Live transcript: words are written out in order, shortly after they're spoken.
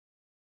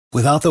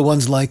Without the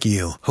ones like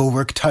you, who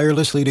work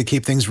tirelessly to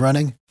keep things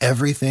running,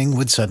 everything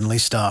would suddenly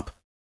stop.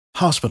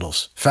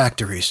 Hospitals,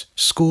 factories,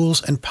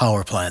 schools, and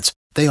power plants,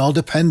 they all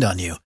depend on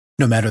you.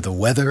 No matter the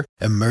weather,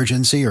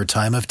 emergency, or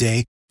time of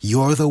day,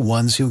 you're the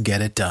ones who get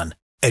it done.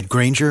 At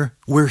Grainger,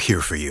 we're here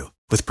for you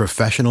with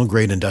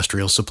professional-grade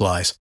industrial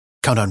supplies.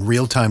 Count on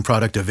real-time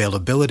product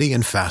availability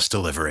and fast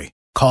delivery.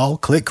 Call,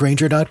 click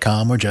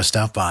Grainger.com, or just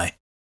stop by.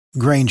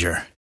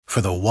 Grainger, for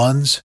the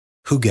ones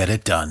who get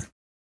it done.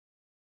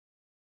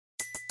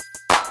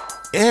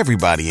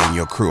 Everybody in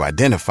your crew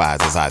identifies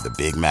as either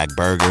Big Mac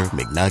Burger,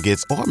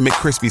 McNuggets, or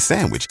McCrispy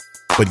Sandwich.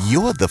 But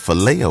you're the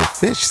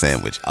Filet-O-Fish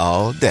Sandwich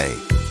all day.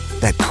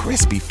 That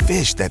crispy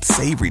fish, that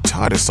savory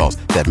tartar sauce,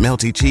 that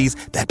melty cheese,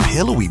 that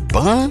pillowy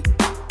bun.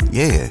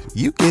 Yeah,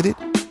 you get it.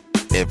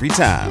 Every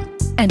time.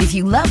 And if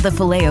you love the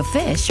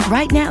Filet-O-Fish,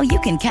 right now you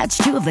can catch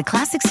two of the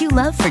classics you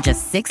love for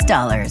just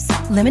 $6.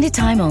 Limited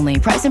time only.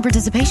 Price and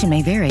participation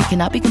may vary.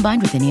 Cannot be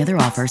combined with any other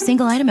offer.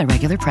 Single item at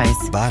regular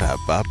price.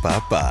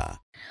 Ba-da-ba-ba-ba.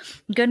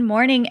 Good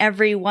morning,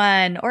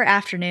 everyone, or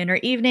afternoon, or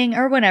evening,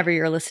 or whenever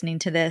you're listening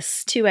to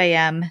this. 2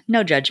 a.m.,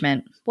 no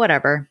judgment,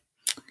 whatever.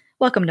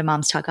 Welcome to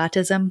Moms Talk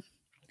Autism.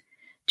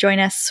 Join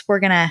us. We're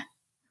gonna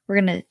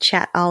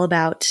chat all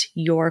about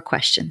your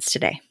questions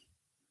today.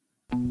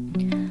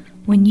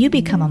 When you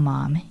become a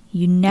mom,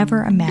 you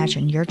never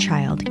imagine your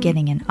child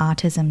getting an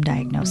autism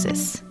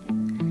diagnosis.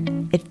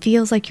 It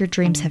feels like your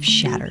dreams have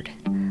shattered,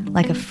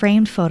 like a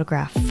framed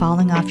photograph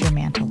falling off your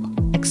mantle,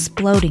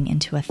 exploding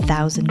into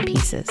 1,000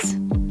 pieces.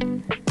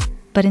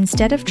 But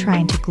instead of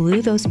trying to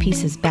glue those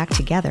pieces back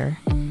together,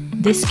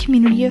 this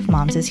community of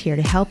moms is here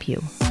to help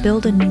you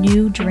build a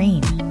new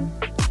dream,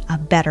 a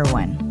better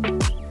one.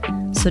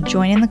 So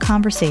join in the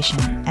conversation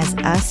as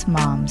us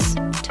moms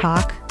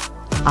talk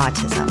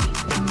autism.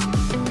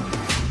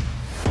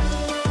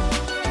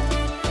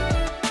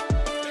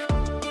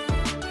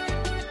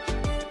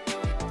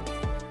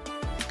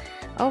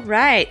 All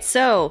right,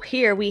 so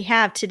here we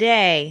have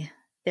today,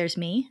 there's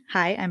me.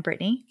 Hi, I'm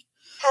Brittany.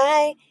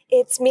 Hi,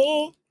 it's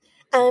me.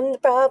 I'm the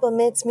problem,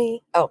 it's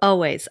me. Oh.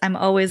 Always. I'm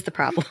always the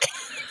problem.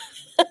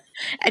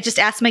 I just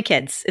ask my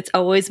kids. It's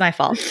always my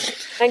fault.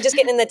 I'm just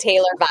getting the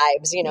Taylor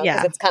vibes,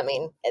 because it's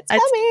coming. It's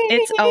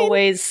coming.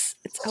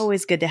 It's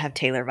always good to have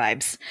Taylor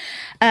vibes.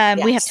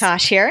 Yes. We have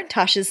Tosh here.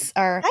 Tosh is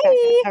our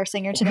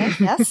singer today.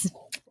 Yes.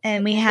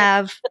 And we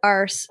have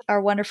our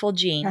wonderful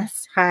Jean.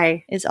 Yes.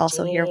 Hi. Is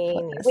also here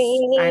with us.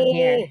 I'm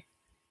here.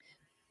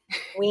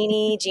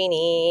 Weenie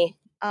Jeannie.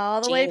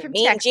 All the Jean, way from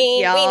Mean Texas,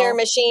 Jean y'all. Wiener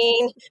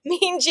Machine.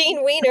 Mean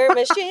Jean Wiener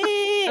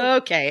Machine.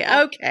 Okay.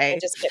 I'm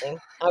just kidding.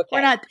 Okay.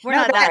 We're not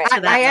that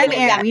to that. I am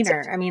Aunt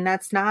Wiener. I mean,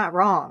 that's not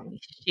wrong.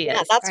 She is.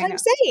 Yeah, that's what I'm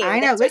saying. I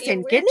know.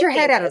 Listen, get your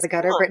head out of the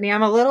gutter, Brittany.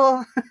 I'm a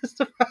little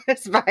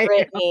surprised by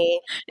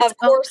Brittany. Of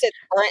course it's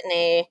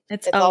Brittany.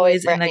 It's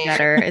always in the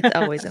gutter. It's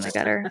always in the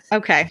gutter.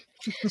 Okay.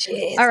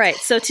 Jeez. All right.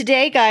 So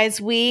today,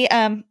 guys, we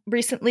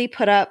recently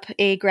put up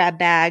a grab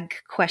bag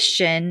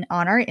question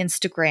on our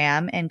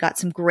Instagram and got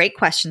some great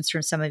questions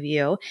from some of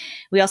you.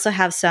 We also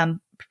have some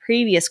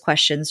previous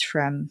questions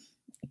from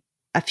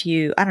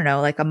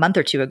like a month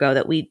or two ago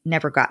that we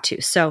never got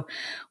to. So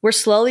we're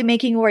slowly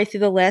making our way through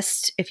the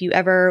list. If you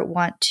ever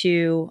want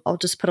to, I'll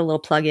just put a little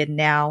plug in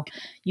now.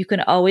 You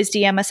can always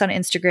DM us on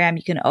Instagram.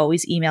 You can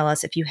always email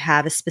us if you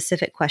have a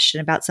specific question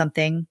about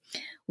something.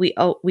 We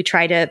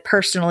try to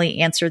personally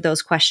answer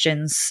those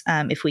questions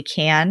if we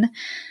can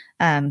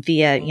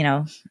via,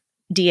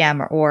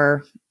 DM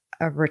or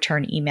a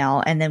return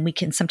email. And then we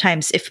can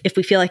sometimes, if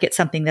we feel like it's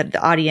something that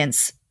the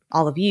audience,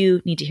 all of you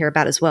need to hear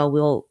about as well,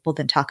 we'll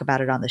then talk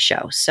about it on the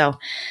show. So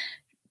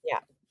yeah,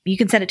 you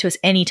can send it to us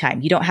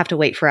anytime. You don't have to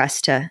wait for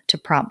us to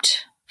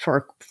prompt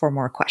for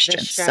more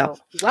questions. So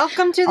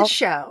welcome to the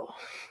show.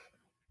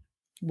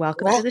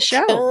 Welcome to the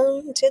show.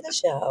 Welcome to the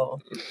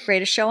show.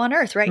 Greatest show on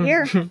earth right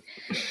here.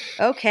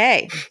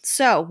 Okay.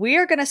 So we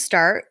are going to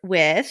start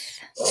with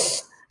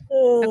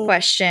a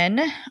question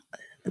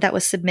that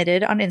was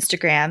submitted on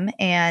Instagram.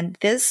 And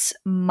this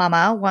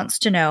mama wants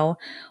to know,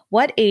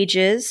 what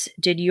ages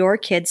did your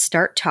kids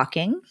start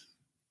talking?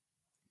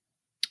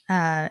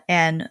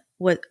 And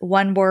what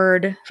one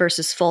word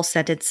versus full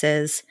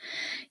sentences,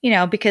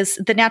 because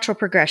the natural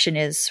progression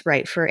is,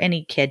 right, for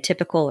any kid,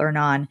 typical or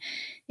non,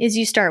 is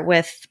you start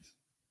with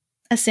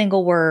a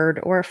single word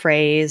or a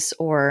phrase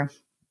or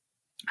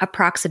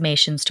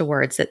approximations to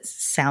words that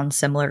sound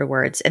similar to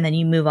words. And then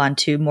you move on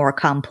to more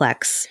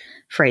complex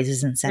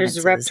phrases and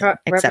sentences. There's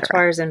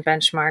repertoires and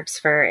benchmarks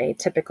for a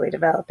typically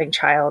developing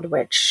child,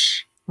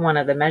 which one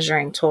of the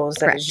measuring tools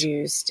that is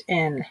used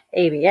in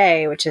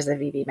ABA, which is a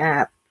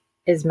VB-MAP,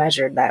 is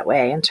measured that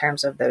way in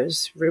terms of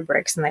those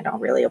rubrics, and they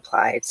don't really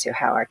apply to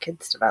how our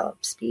kids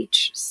develop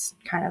speech. It's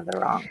kind of the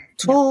wrong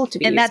tool to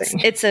be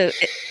using. And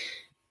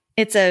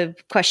it's a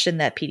question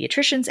that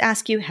pediatricians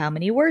ask you. How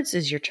many words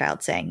is your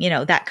child saying?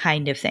 That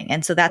kind of thing.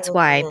 And so that's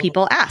why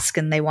people ask,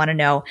 and they want to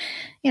know,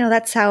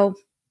 that's how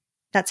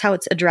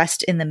it's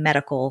addressed in the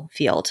medical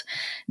field.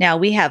 Now,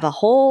 we have a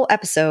whole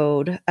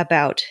episode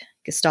about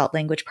Gestalt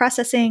language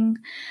processing.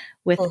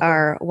 with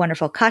our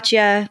wonderful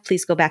Katya.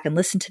 Please go back and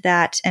listen to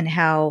that, and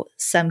how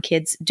some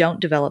kids don't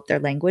develop their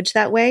language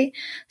that way.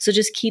 So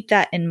just keep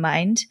that in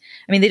mind.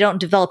 I mean, they don't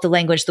develop the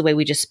language the way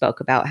we just spoke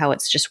about, how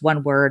it's just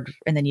one word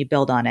and then you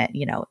build on it.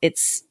 You know,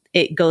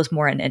 it goes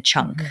more in a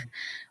chunk,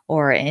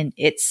 or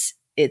it's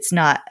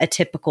not a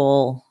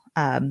typical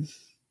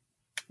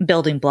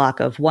building block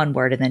of one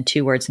word and then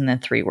two words and then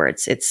three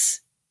words.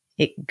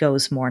 It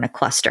goes more in a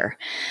cluster,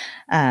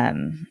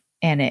 and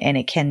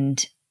it can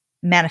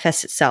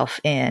manifest itself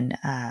in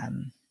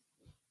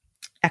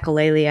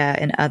echolalia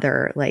and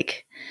other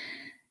like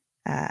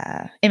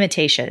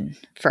imitation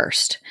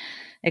first,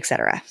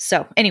 etc.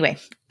 So anyway,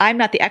 I'm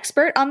not the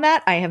expert on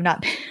that. I have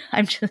not.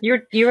 I'm just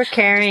you were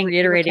carrying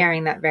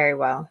that very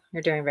well.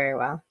 You're doing very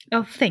well.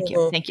 Oh, thank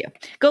you, thank you.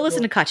 Go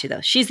listen to Katya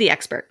though; she's the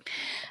expert,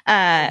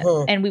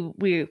 and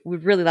we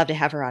would really love to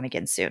have her on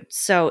again soon.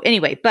 So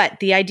anyway, but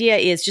the idea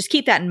is just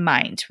keep that in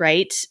mind,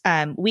 right?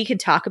 We can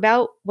talk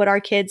about what our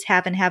kids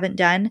have and haven't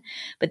done,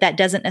 but that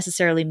doesn't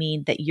necessarily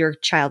mean that your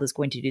child is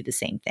going to do the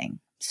same thing.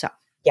 So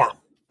yeah.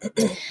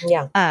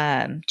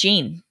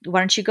 Jean,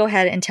 why don't you go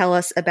ahead and tell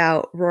us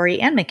about Rory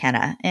and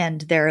McKenna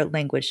and their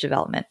language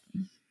development?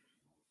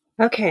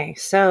 Okay,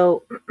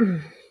 so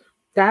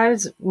that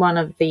is one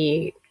of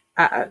the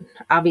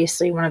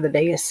obviously one of the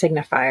biggest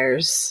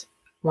signifiers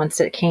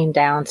once it came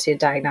down to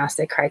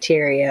diagnostic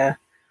criteria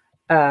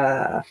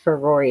for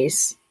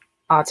Rory's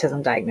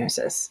autism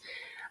diagnosis.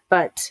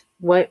 But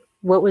what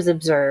was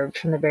observed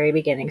from the very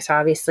beginning? So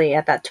obviously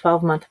at that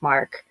 12-month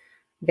mark,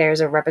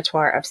 there's a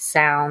repertoire of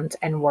sounds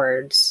and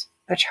words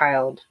a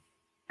child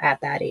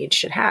at that age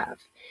should have.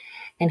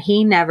 And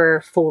he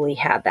never fully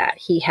had that.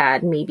 He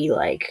had maybe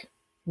like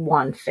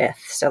 1/5.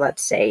 So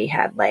let's say he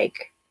had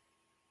like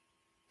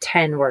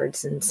 10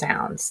 words and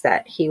sounds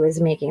that he was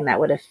making that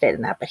would have fit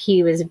in that, but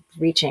he was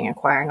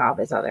acquiring all of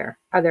his other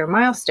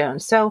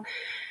milestones. So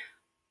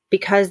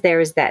because there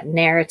is that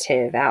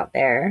narrative out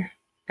there,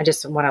 I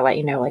just want to let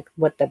you know like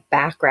what the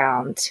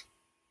background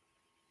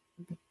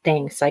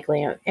thing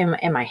cycling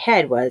in my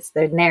head was.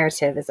 The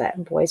narrative is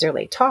that boys are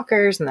late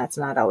talkers, and that's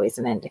not always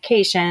an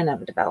indication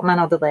of a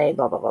developmental delay,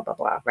 blah, blah, blah, blah,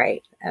 blah,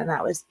 right? And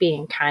that was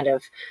being kind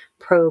of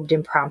probed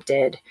and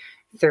prompted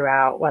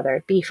throughout, whether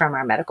it be from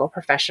our medical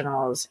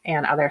professionals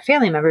and other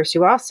family members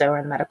who also are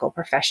in the medical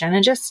profession,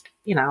 and just,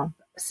 you know,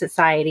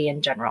 society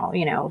in general,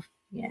 you know.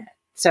 Yeah.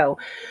 So,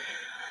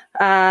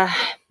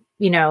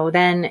 you know,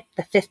 then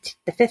the fifth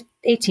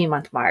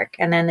 18-month mark,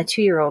 and then the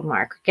 2-year-old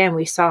mark, again,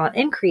 we saw an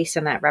increase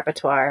in that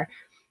repertoire,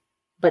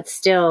 but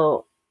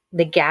still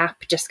the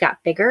gap just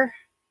got bigger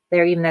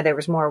there, even though there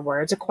was more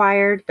words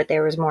acquired, but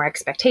there was more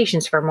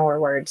expectations for more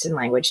words and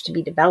language to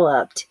be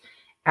developed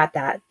at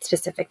that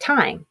specific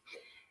time.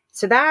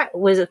 So that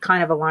was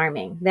kind of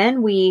alarming.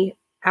 Then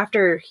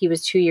after he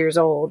was 2 years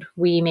old,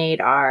 we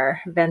made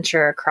our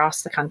venture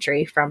across the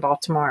country from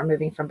Baltimore,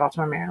 moving from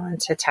Baltimore,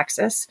 Maryland to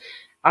Texas,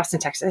 Austin,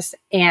 Texas.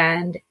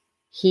 And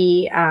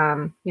he, you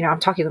know, I'm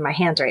talking with my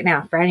hands right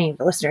now. For any of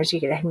the listeners, you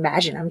can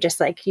imagine I'm just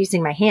like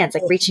using my hands,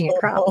 like reaching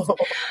across.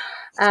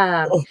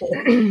 But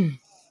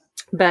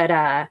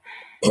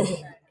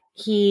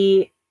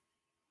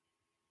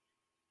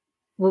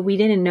we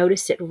didn't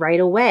notice it right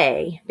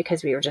away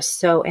because we were just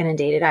so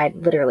inundated. I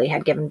literally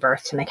had given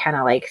birth to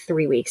McKenna like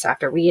 3 weeks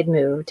after we had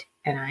moved,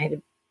 and I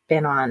had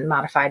been on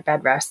modified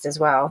bed rest as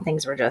well.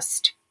 Things were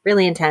just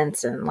really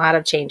intense and a lot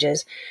of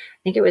changes. I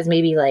think it was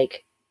maybe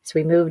like, so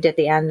we moved at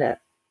the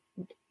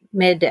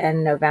mid to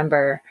end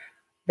November,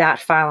 that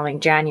following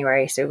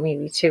January. So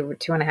maybe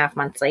 2.5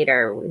 months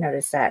later, we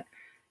noticed that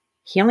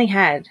he only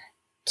had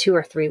 2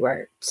 or 3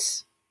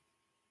 words,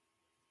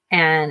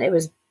 and it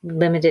was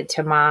limited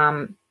to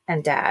mom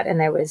and dad. And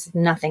there was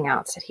nothing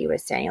else that he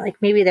was saying. Like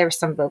maybe there were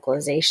some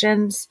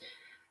vocalizations,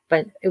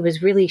 but it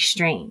was really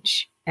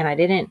strange. And I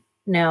didn't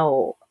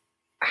know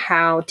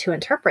how to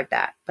interpret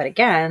that. But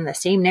again, the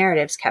same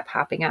narratives kept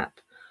popping up.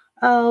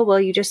 Oh, well,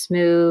 you just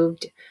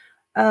moved.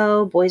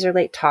 Oh, boys are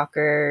late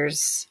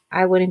talkers.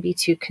 I wouldn't be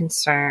too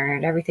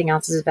concerned. Everything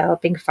else is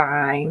developing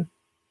fine.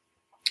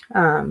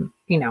 You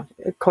know,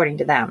 according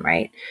to them,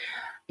 right?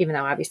 Even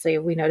though obviously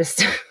we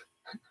noticed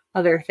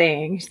other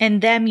things.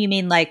 And them, you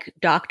mean like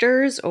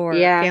doctors or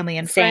family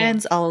and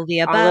friends? All of the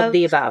above? All of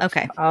the above.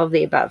 Okay. All of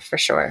the above for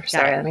sure.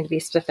 Sorry, let me be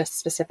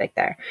specific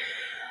there.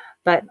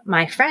 But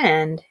my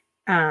friend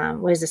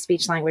was a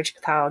speech language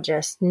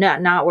pathologist,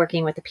 not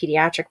working with the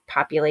pediatric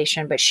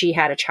population, but she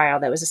had a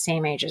child that was the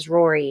same age as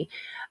Rory.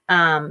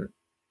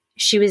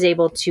 She was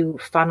able to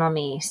funnel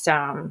me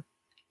some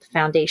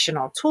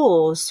foundational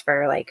tools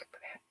for like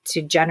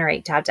to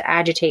have to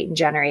agitate and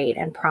generate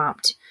and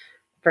prompt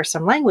for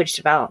some language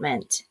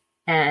development.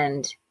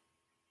 And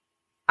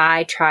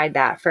I tried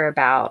that for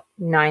about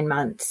 9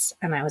 months,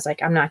 and I was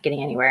like, I'm not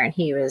getting anywhere. And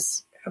he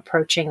was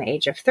approaching the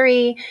age of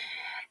 3.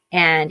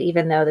 And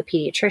even though the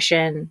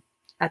pediatrician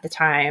at the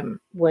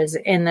time was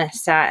in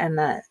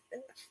the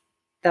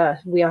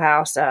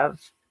wheelhouse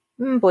of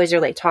boys are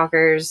late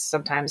talkers,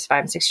 sometimes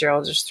 5 and 6 year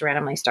olds just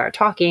randomly start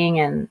talking,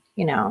 and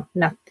you know,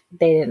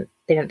 they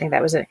didn't think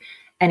that was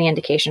any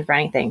indication for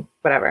anything,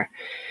 whatever.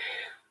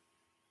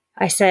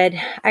 I said,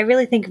 I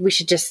really think we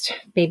should just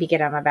maybe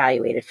get him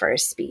evaluated for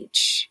his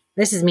speech.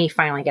 This is me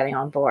finally getting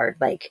on board.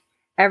 Like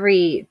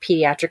every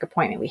pediatric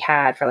appointment we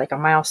had for like a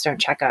milestone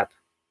checkup,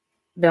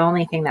 the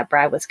only thing that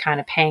Brad was kind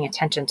of paying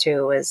attention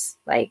to was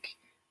like,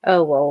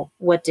 oh, well,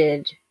 what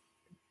did,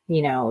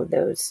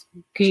 those,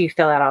 could you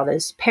fill out all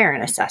those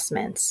parent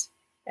assessments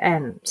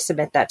and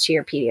submit that to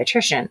your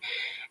pediatrician? I'm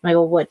like,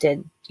 well, what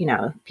did,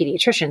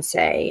 pediatricians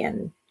say?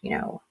 And,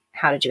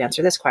 how did you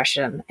answer this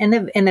question? In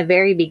the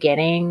very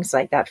beginnings,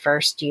 like that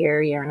first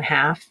year and a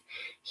half,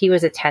 he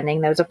was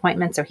attending those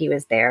appointments. So he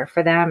was there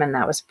for them. And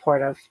that was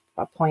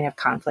a point of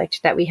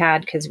conflict that we had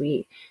because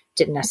we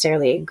didn't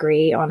necessarily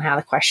agree on how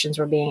the questions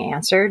were being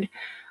answered.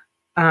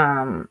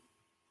 From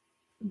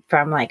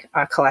like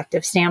a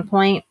collective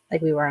standpoint,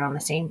 like we weren't on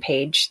the same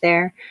page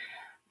there,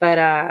 but,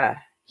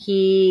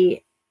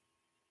 the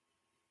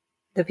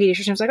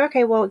pediatrician was like,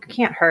 okay, well, it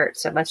can't hurt.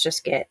 So let's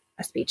just get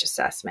a speech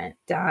assessment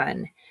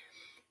done.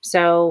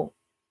 So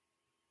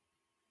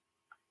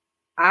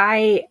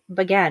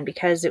again,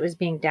 because it was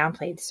being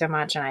downplayed so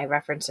much, and I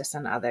referenced this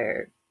in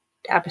other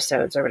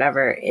episodes or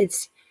whatever,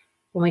 it's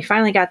when we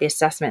finally got the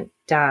assessment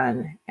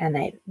done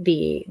and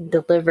the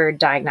delivered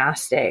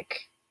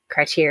diagnostic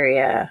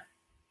criteria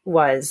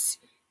was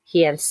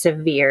he had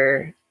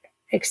severe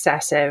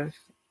receptive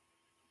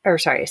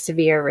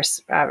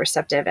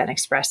and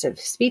expressive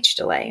speech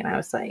delay. And I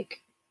was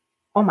like,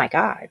 oh my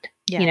God,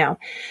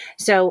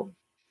 so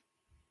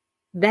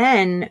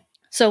then.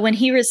 So when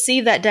he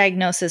received that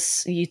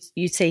diagnosis,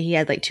 you'd say he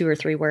had like 2 or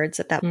 3 words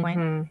at that point.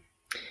 Mm-hmm.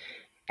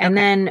 And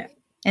then.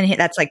 And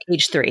that's like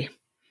age 3.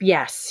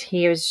 Yes.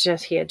 He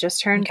had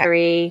just turned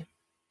 3.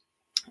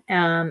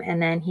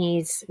 And then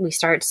we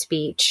start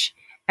speech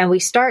and you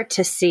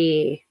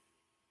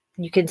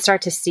can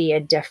start to see a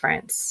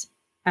difference.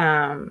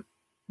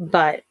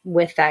 But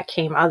with that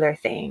came other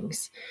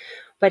things.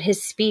 But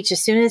his speech,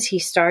 as soon as he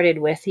started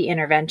with the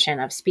intervention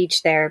of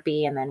speech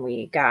therapy, and then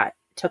we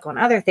took on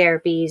other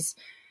therapies,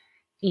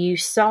 you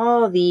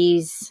saw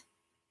these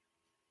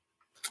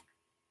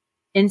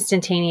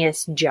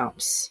instantaneous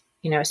jumps,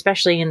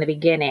 especially in the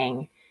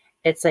beginning.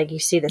 It's like you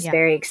see this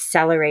very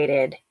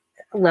accelerated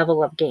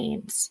level of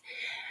gains.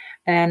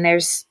 And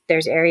there's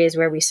areas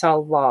where we saw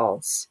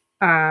lulls.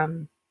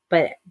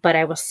 But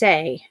I will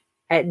say,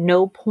 at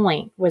no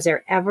point was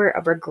there ever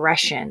a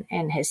regression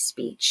in his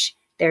speech.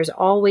 There's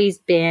always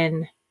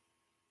been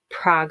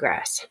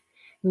progress.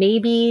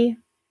 Maybe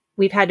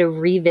we've had to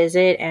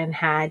revisit and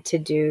had to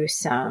do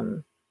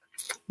some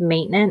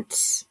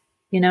maintenance,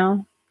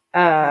 so kind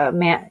of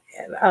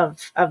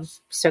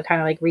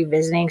like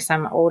revisiting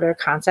some older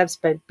concepts,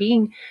 but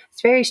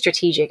it's very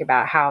strategic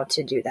about how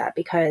to do that,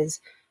 because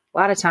a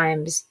lot of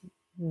times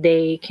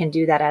they can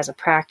do that as a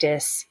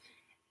practice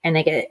and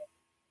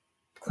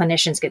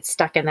clinicians get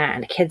stuck in that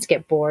and the kids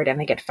get bored and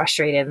they get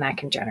frustrated, and that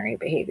can generate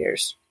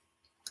behaviors.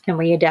 And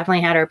we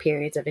definitely had our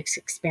periods of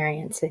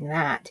experiencing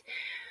that.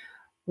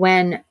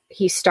 When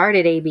he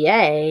started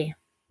ABA,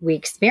 we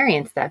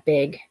experienced that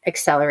big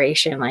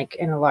acceleration, like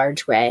in a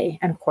large way.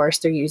 And of course,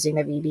 they're using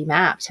the VB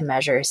map to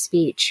measure his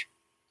speech.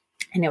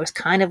 And it was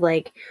kind of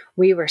like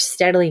we were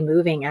steadily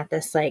moving at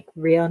this like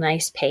real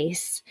nice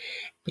pace.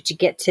 But you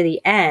get to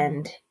the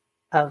end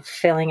of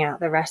filling out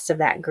the rest of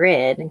that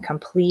grid and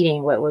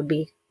completing what would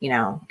be,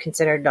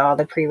 considered all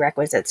the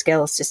prerequisite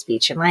skills to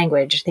speech and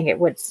language. I think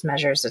it's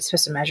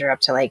supposed to measure up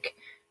to like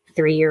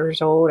 3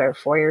 years old or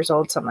 4 years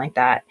old, something like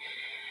that.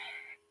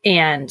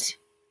 And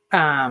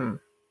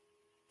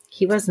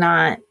he was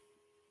not,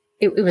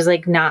 it was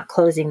like not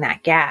closing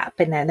that gap.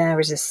 And then there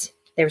was this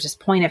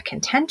point of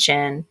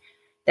contention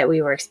that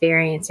we were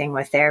experiencing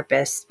with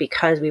therapists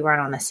because we weren't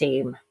on the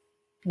same,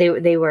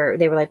 they were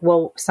like,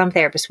 well, some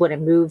therapists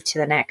wouldn't move to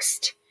the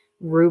next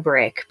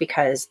rubric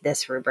because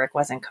this rubric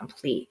wasn't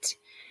complete.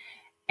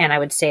 And I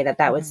would say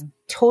that was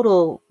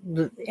total,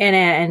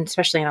 and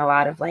especially in a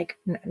lot of like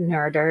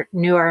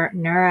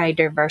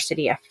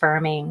neurodiversity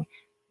affirming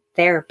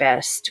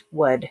therapists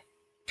would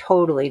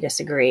totally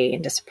disagree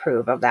and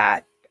disapprove of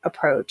that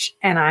approach.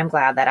 And I'm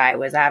glad that I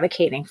was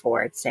advocating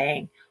for it,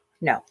 saying,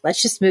 no,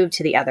 let's just move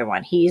to the other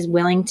one. He's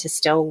willing to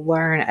still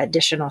learn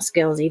additional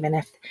skills, even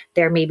if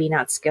there may be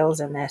not skills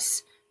in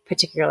this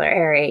particular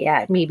area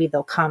yet. Maybe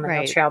they'll come and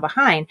they'll trail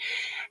behind.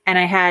 And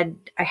I had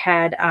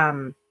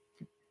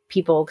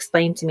people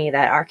explain to me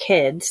that our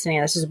kids,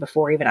 this is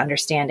before even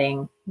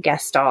understanding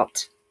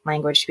Gestalt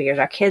language speakers,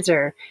 our kids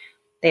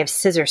they have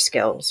scissor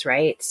skills,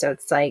 right? So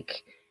it's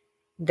like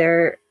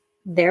their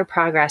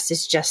progress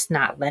is just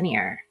not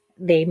linear.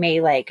 They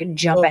may like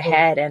jump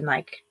ahead and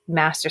like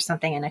master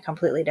something in a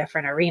completely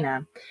different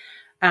arena.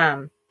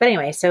 But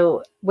anyway,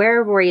 so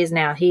where he is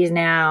now, he's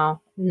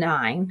now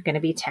 9, going to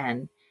be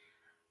 10.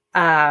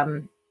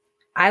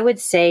 I would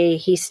say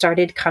he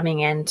started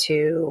coming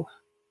into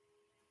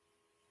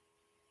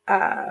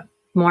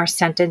more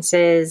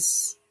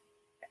sentences,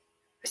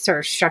 sort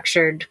of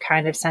structured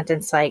kind of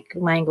sentence like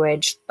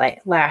language like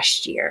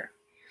last year.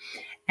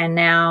 And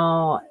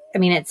now,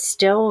 it's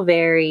still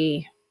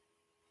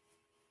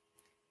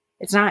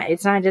it's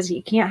not just,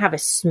 you can't have a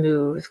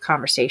smooth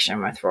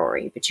conversation with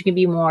Rory, but you can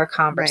be more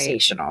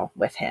conversational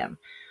with him.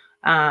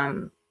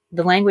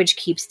 The language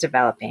keeps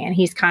developing, and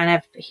he's kind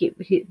of,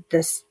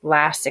 this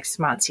last 6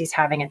 months, he's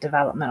having a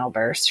developmental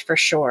burst for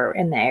sure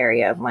in the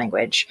area of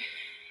language.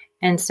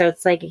 And so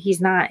it's like, it's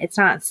not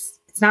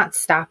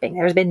stopping.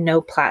 There's been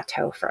no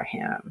plateau for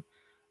him.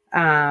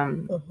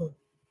 And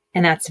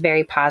that's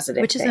very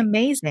positive. Which is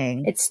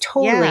amazing. It's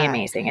totally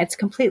amazing. It's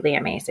completely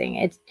amazing.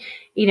 It's,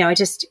 it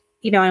just,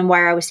 and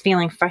where I was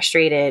feeling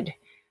frustrated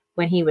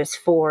when he was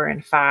 4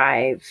 and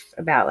 5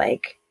 about,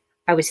 like,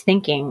 I was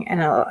thinking,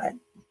 and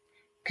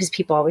because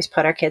people always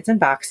put our kids in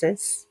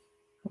boxes,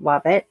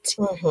 love it,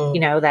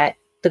 that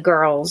the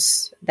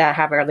girls that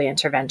have early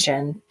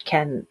intervention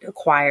can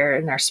acquire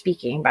and are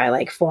speaking by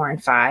like 4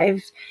 and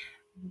 5.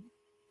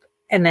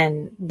 And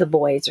then the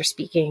boys are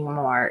speaking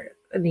more,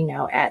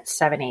 at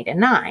 7, 8, and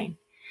 9.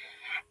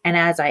 And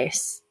as I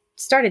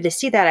started to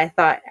see that, I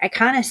thought,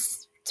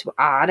 it's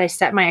odd. I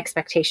set my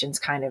expectations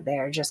kind of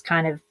there, just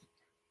kind of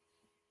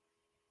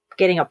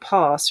getting a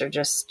pulse or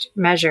just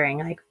measuring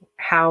like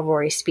how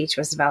Rory's speech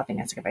was developing.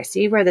 I was like, if I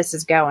see where this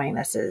is going,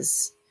 this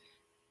is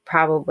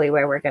probably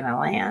where we're going to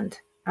land.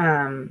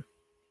 And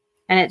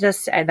it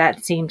just,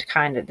 that seems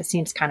kind of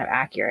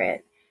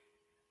accurate,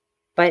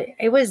 but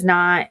it was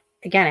not,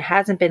 again, it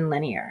hasn't been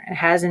linear. It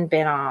hasn't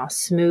been all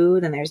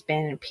smooth. And there's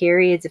been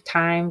periods of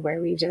time where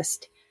we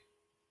just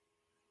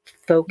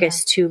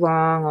focused too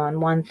long on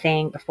one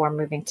thing before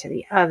moving to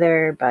the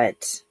other.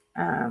 But,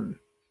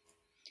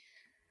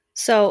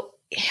 so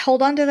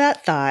hold on to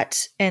that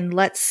thought, and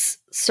let's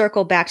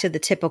circle back to the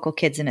typical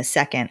kids in a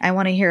second. I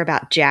want to hear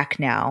about Jack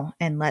now,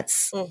 and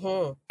let's,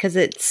 because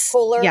it's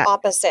polar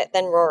opposite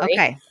than Rory.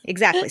 Okay,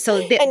 exactly. So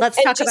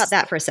let's talk about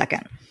that for a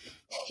second.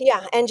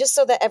 Yeah. And just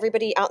so that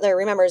everybody out there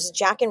remembers,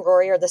 Jack and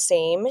Rory are the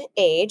same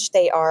age.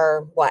 They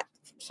are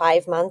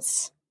 5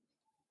 months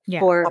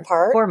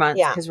apart? 4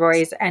 months. Because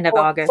Rory's end of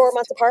August. 4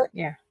 months apart?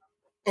 Yeah.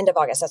 End of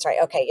August. That's right.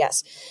 Okay.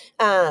 Yes.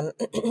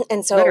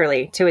 And so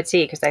literally to a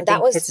T, because I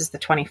think this is the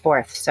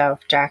 24th. So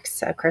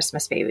Jack's a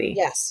Christmas baby.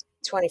 Yes.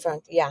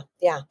 24th. Yeah.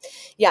 Yeah.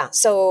 Yeah.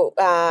 So,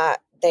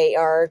 they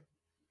are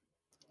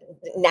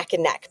neck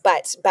and neck,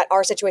 but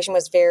our situation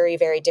was very,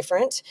 very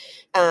different.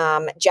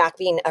 Jack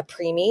being a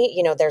preemie,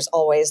 there's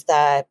always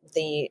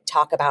the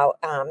talk about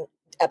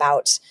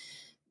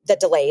the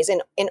delays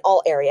in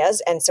all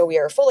areas. And so we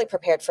are fully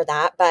prepared for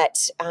that.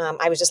 But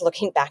I was just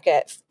looking back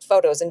at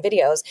photos and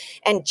videos,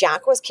 and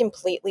Jack was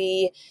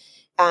completely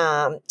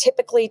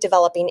typically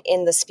developing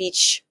in the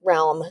speech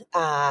realm,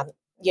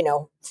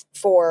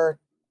 for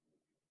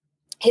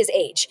his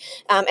age.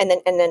 And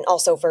then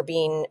also for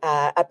being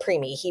a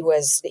preemie, he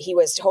was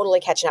totally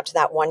catching up to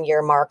that 1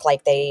 year mark,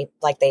 like they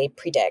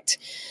predict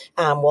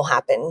will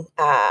happen.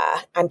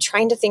 I'm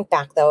trying to think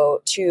back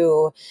though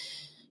to,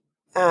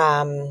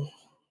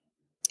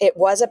 it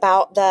was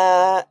about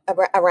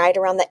right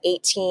around the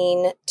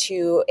 18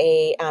 to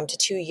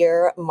 2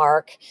 year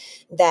mark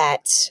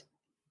that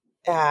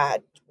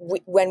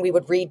when we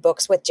would read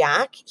books with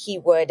Jack, he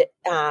would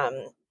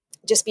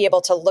just be able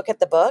to look at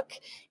the book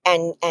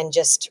and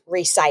just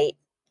recite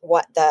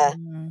what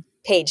the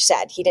page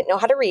said. He didn't know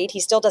how to read. He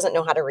still doesn't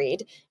know how to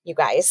read, you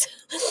guys.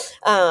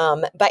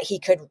 But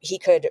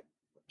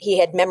he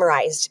had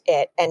memorized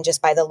it, and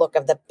just by the look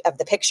of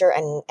the picture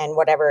and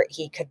whatever,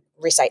 he could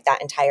recite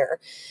that entire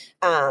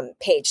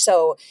page.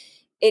 So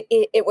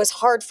it was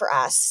hard for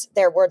us.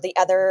 There were the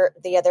other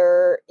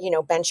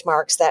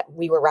benchmarks that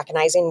we were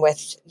recognizing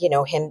with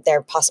him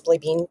there possibly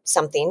being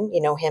something,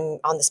 him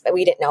on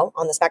we didn't know,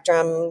 on the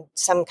spectrum,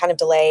 some kind of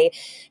delay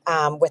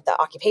with the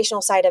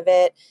occupational side of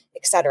it,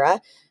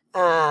 etc.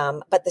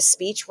 But the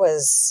speech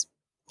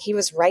he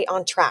was right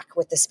on track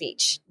with the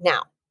speech.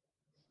 Now,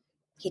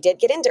 he did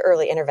get into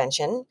early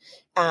intervention.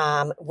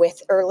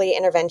 With early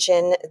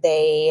intervention,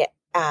 they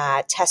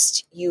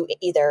test you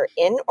either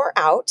in or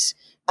out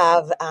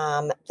of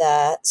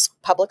the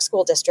public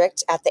school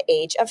district at the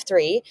age of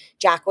 3.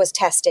 Jack was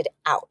tested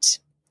out.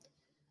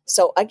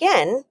 So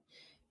again,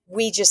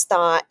 we just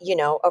thought,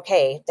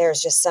 okay,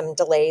 there's just some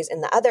delays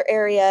in the other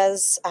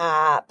areas.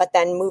 But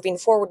then moving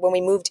forward, when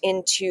we moved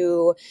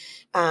into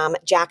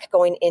Jack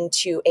going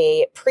into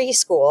a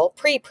preschool,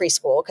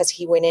 because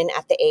he went in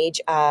at the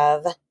age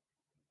of,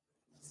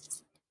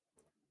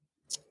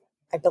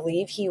 I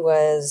believe he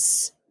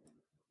was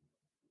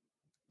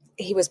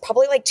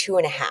probably like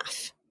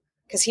 2.5,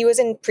 because he was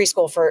in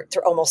preschool for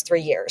almost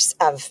 3 years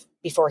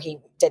before he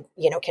did,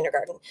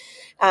 kindergarten.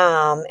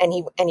 And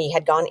he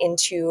had gone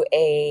into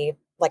a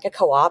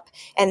co-op,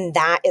 and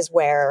that is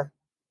where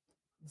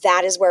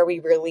we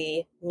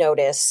really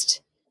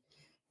noticed.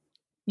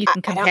 You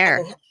can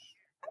compare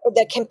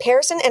the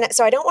comparison. And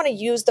so I don't want to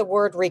use the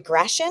word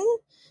regression,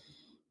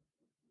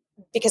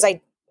 because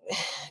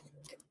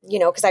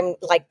because I'm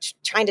like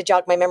trying to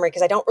jog my memory,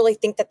 because I don't really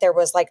think that there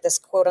was like this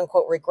quote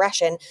unquote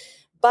regression,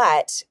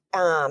 but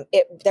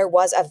there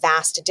was a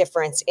vast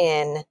difference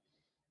in,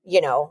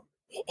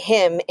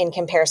 him in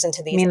comparison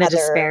to these the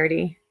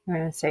disparity. I'm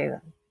going to say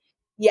that.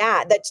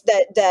 Yeah,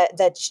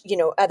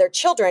 the other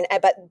children,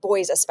 but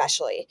boys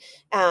especially.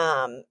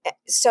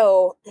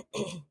 So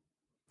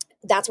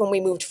that's when we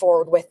moved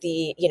forward with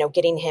the,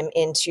 getting him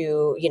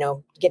into,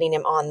 getting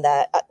him on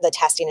the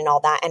testing and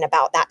all that. And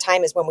about that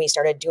time is when we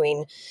started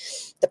doing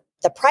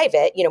the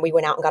private, we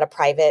went out and got a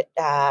private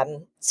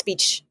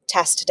speech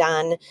test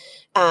done.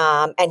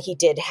 And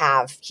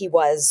he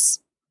was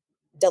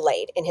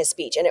delayed in his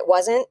speech, and it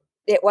wasn't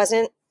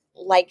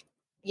like,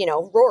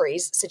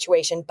 Rory's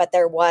situation, but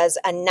there was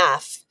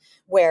enough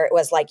where it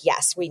was like,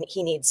 yes,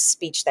 he needs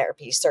speech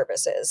therapy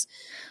services.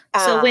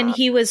 So when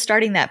he was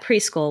starting that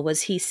preschool,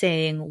 was he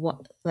saying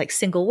like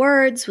single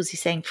words? Was he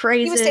saying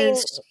phrases? He was saying,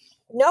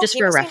 no, just he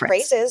for was a saying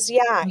reference. phrases.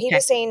 Yeah. Okay. He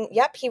was saying,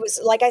 yep. He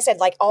was, like I said,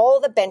 like all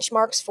the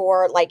benchmarks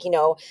for like,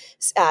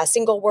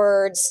 single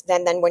words.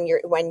 Then when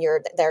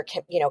they're,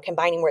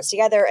 combining words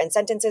together and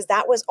sentences,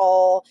 that was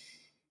all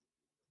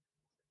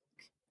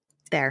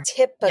there.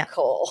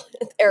 Typical.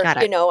 Or,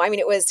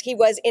 he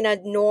was in a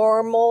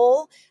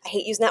normal, I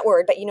hate using that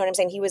word, but you know what I'm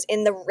saying? He was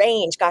in the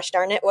range. Gosh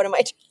darn it. What am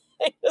I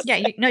trying to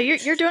say?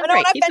 You're doing I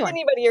don't great. want to offend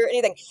anybody or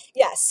anything.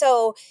 Yeah.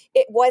 So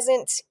it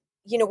wasn't,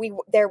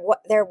 there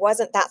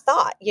wasn't that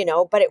thought,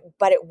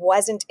 but it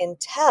wasn't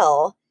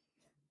until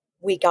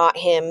we got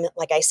him,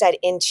 like I said,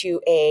 into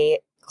a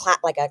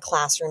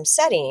classroom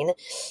setting,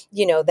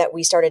 that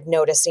we started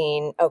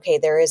noticing, okay,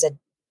 there is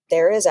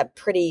a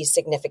pretty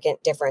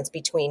significant difference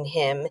between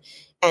him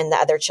and the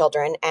other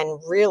children. And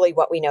really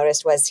what we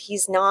noticed was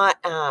he's not,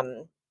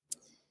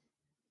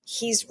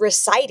 he's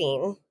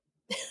reciting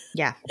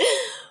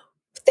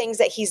things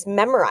that he's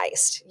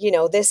memorized.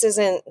 This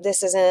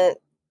isn't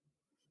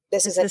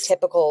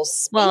typical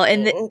speaking. Well,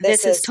 and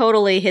this is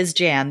totally his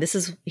jam.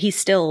 He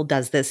still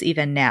does this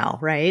even now,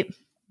 right?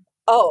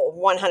 Oh,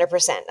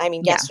 100%. I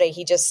mean, yesterday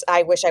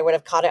I wish I would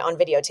have caught it on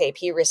videotape.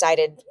 He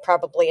recited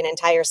probably an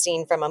entire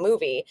scene from a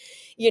movie,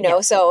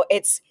 so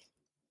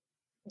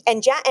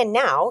and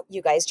now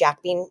you guys,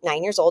 Jack being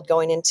 9 years old,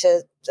 going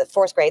into the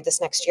 4th grade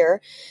this next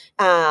year,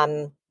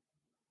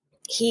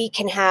 he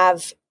can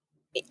have,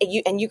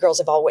 you girls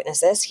have all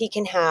witnessed this. He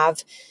can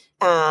have,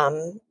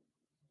 I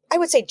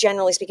would say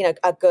generally speaking,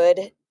 a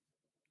good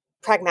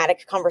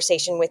pragmatic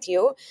conversation with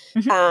you.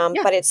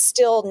 But it's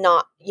still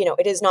not,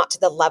 it is not to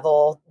the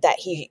level that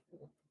he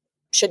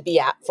should be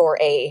at for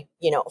a,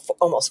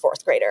 almost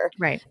 4th grader.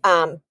 Right.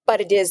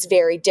 But it is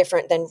very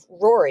different than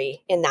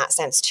Rory in that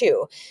sense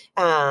too.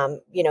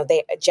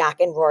 Jack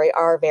and Rory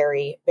are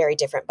very, very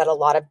different, but a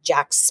lot of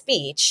Jack's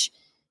speech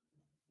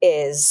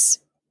is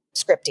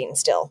scripting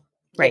still,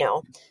 right.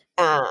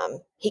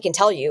 He can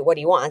tell you what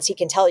he wants. He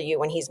can tell you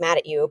when he's mad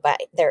at you,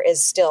 but there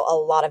is still a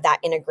lot of that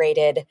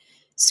integrated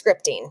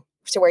scripting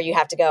to where you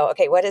have to go,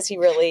 okay, what is he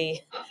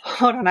really?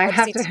 Hold on, I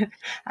have to.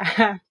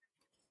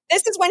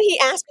 This is when he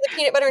asked for the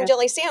peanut butter and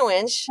jelly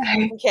sandwich.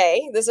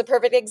 Okay, this is a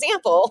perfect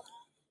example.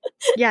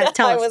 Yeah,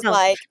 I was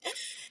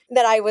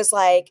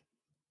like,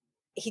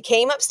 he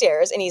came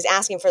upstairs and he's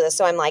asking for this.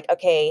 So I'm like,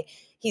 okay,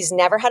 he's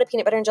never had a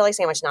peanut butter and jelly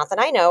sandwich, not that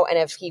I know. And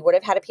if he would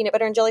have had a peanut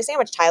butter and jelly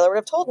sandwich, Tyler would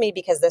have told me,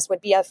 because this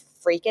would be a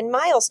freaking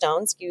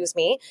milestone, excuse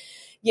me,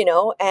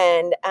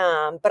 and,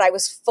 but I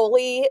was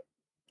fully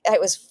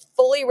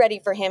ready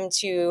for him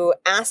to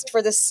ask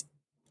for this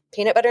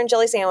peanut butter and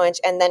jelly sandwich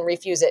and then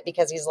refuse it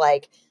because he's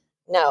like,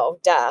 no,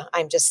 duh,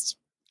 I'm just.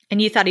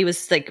 And you thought he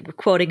was like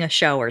quoting a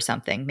show or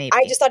something, maybe.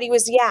 I just thought he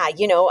was, I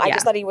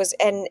just thought he was.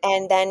 And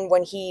then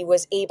when he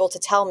was able to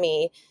tell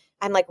me,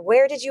 I'm like,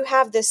 where did you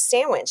have this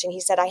sandwich? And he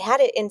said, I had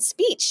it in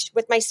speech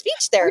with my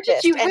speech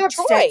therapist. Where did you have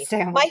Troy,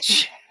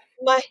 sandwich?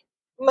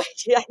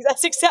 Yeah,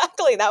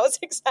 that was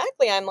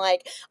exactly. I'm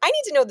like, I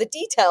need to know the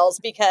details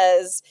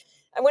because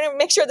I want to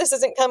make sure this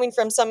isn't coming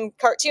from some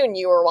cartoon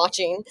you were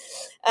watching.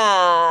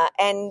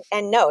 And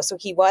no, so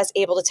he was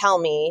able to tell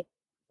me,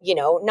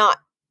 not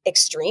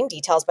extreme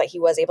details, but he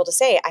was able to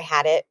say, I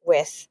had it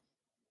with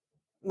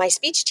my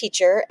speech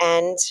teacher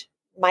and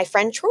my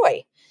friend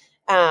Troy.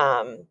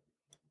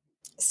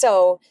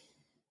 So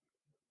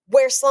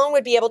where Sloan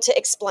would be able to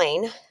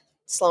explain,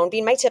 Sloan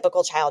being my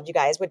typical child, you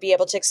guys, would be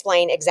able to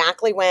explain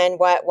exactly when,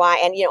 what, why,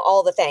 and,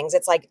 all the things.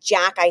 It's like,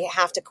 Jack, I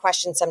have to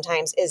question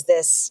sometimes, is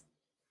this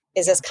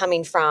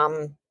coming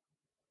from,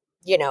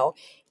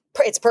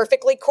 it's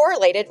perfectly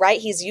correlated,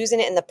 right? He's using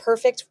it in the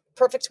perfect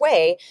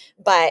way,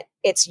 but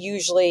it's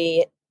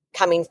usually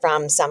coming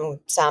from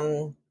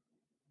some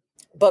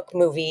book,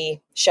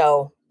 movie,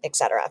 show,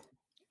 etc.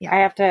 Yeah, I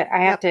have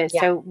to.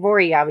 Yeah. So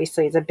Rory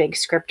obviously is a big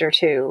scripter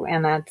too,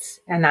 and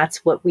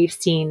that's what we've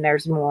seen.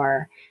 There's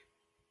more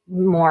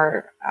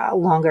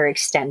longer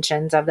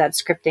extensions of that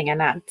scripting and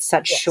not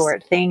such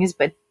short things.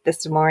 But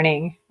this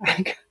morning,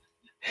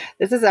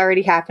 this has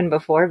already happened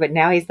before, but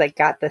now he's like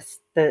got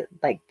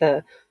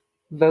the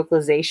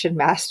vocalization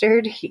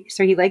mastered.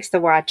 So he likes to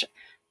watch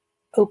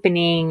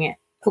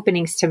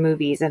openings to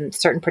movies and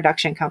certain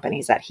production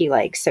companies that he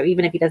likes. So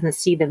even if he doesn't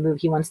see the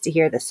movie, he wants to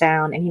hear the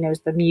sound, and he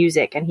knows the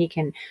music, and he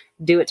can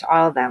do it to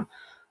all of them.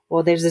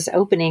 Well, there's this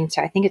opening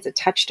to, I think it's a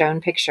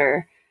Touchstone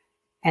picture,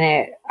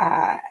 and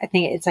I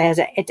think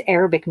it's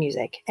Arabic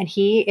music, and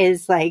he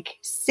is like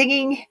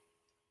singing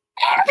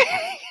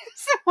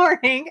this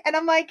morning. And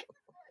I'm like,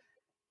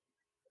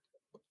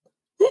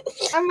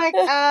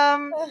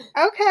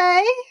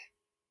 okay.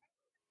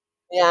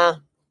 Yeah.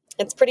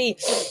 It's pretty,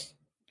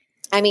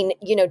 I mean,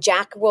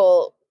 Jack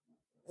will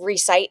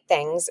recite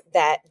things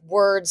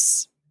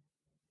words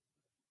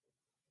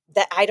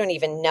that I don't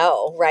even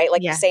know, right?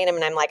 Like he's saying them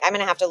and I'm like, I'm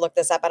going to have to look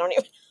this up. I don't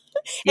even,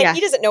 and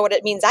he doesn't know what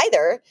it means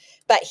either,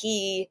 but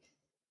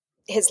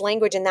his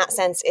language in that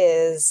sense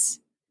is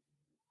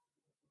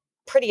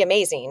pretty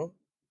amazing.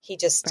 He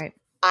just,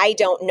 I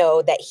don't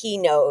know that he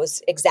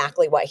knows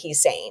exactly what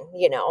he's saying,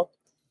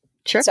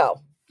 Sure. So,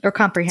 or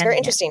comprehend. It's very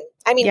interesting.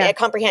 I mean,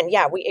 comprehend.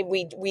 Yeah.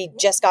 We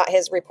just got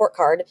his report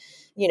card,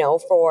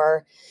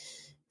 for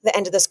the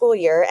end of the school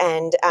year,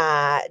 and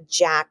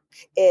Jack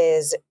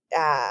is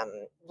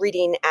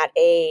reading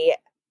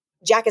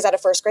Jack is at a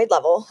first grade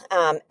level,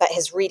 but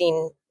his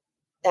reading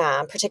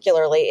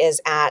particularly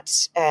is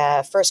at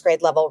first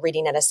grade level,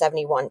 reading at a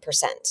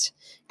 71%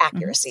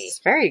 accuracy. It's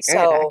very good,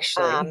 so,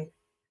 actually.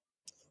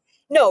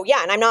 No,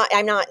 yeah, and I'm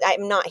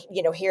not,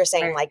 here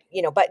saying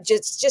but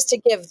just to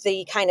give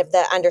the kind of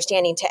the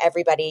understanding to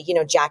everybody,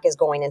 Jack is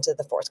going into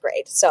the 4th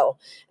grade. So,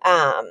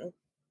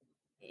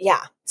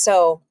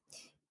 so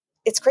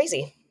it's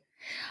crazy.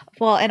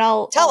 Well, and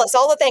tell us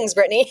all the things,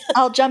 Brittany.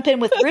 I'll jump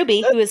in with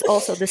Ruby, who is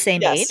also the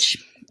same age.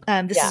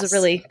 This is a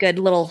really good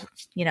little,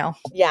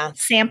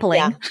 sampling.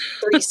 Yeah.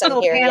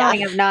 Little here.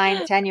 paneling of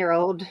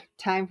 9-10-year-old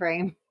time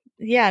frame.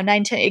 Yeah,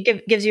 9-10.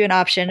 It gives you an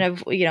option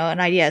of, an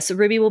idea. So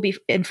Ruby will be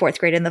in 4th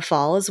grade in the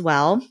fall as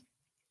well.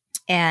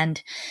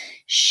 And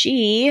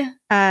she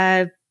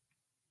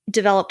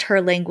developed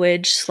her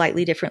language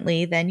slightly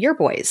differently than your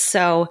boys.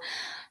 So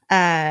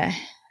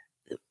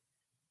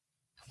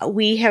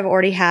we have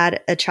already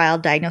had a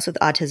child diagnosed with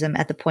autism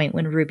at the point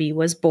when Ruby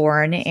was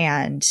born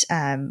and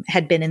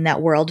had been in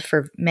that world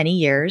for many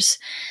years.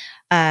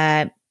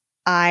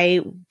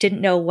 I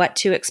didn't know what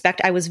to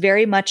expect. I was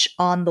very much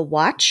on the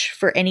watch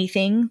for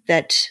anything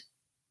that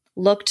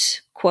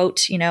looked,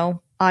 quote,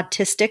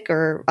 autistic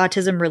or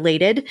autism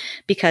related,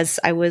 because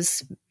I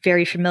was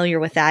very familiar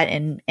with that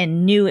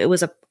and knew it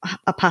was a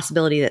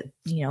possibility that,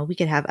 we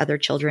could have other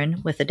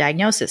children with a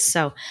diagnosis.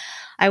 So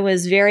I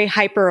was very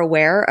hyper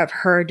aware of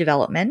her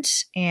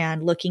development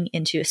and looking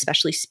into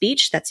especially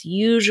speech. That's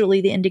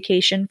usually the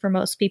indication for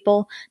most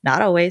people,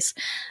 not always,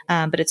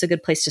 but it's a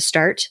good place to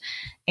start.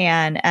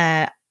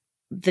 And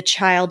the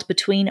child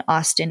between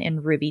Austin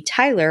and Ruby,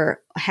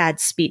 Tyler, had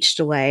speech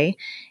delay,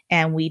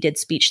 and we did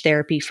speech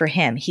therapy for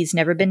him. He's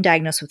never been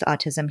diagnosed with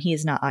autism. He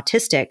is not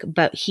autistic,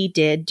 but he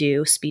did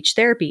do speech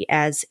therapy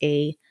as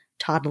a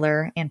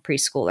toddler and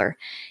preschooler,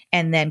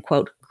 and then,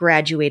 quote,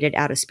 graduated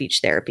out of speech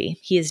therapy.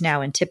 He is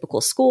now in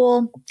typical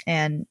school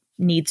and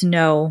needs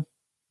no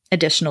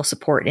additional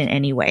support in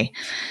any way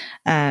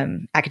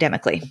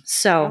academically.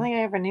 So I don't think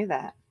I ever knew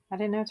that. I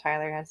didn't know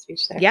Tyler had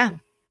speech therapy.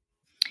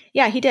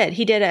 Yeah, he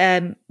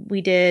did.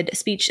 We did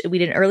speech. We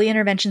did an early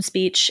intervention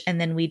speech, and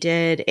then we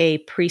did a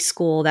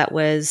preschool that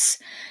was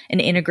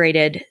an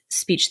integrated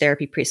speech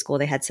therapy preschool.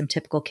 They had some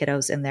typical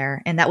kiddos in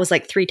there, and that was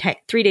like 3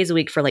 days a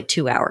week for like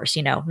 2 hours.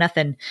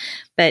 Nothing.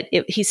 But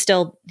he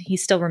still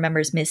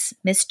remembers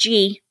Miss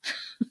G,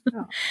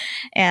 oh.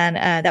 And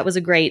that was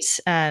a great.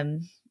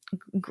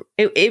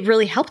 It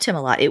really helped him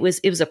a lot. It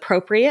was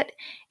appropriate,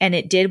 and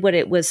it did what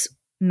it was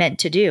meant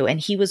to do. And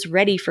he was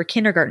ready for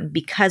kindergarten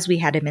because we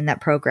had him in that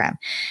program.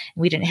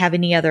 We didn't have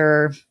any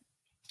other,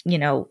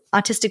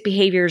 autistic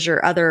behaviors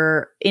or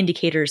other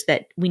indicators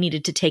that we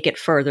needed to take it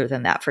further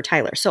than that for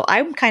Tyler. So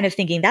I'm kind of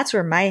thinking that's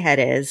where my head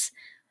is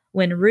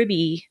when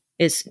Ruby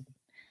is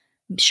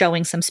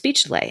showing some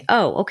speech delay.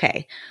 Oh,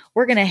 okay.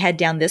 We're going to head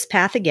down this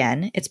path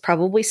again. It's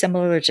probably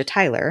similar to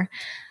Tyler.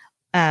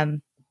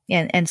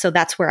 And so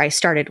that's where I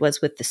started,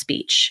 was with the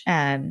speech.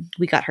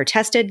 We got her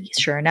tested.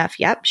 Sure enough,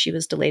 yep, she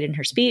was delayed in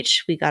her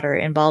speech. We got her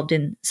involved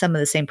in some of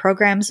the same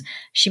programs.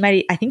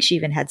 I think she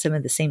even had some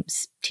of the same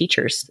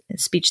teachers,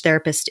 speech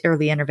therapist,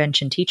 early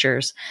intervention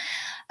teachers.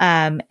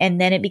 And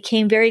then it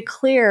became very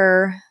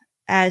clear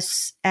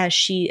as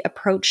she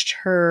approached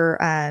her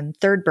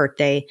 3rd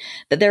birthday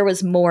that there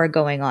was more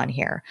going on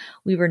here.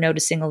 We were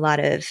noticing a lot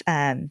of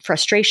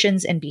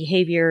frustrations and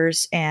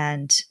behaviors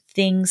and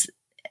things.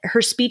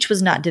 Her speech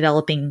was not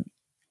developing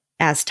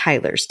as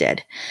Tyler's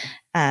did.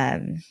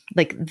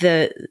 Like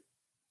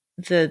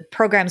the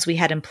programs we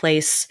had in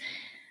place,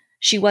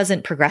 she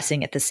wasn't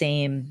progressing at the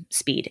same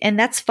speed, and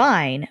that's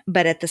fine.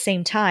 But at the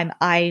same time,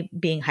 I,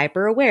 being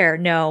hyper aware,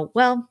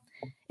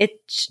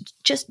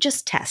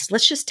 just test.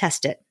 Let's just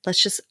test it.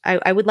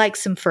 I would like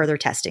some further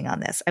testing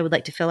on this. I would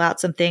like to fill out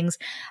some things.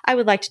 I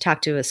would like to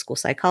talk to a school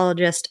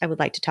psychologist. I would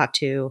like to talk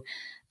to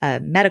a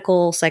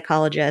medical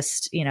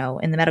psychologist,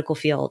 in the medical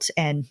field.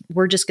 And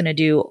we're just going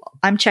to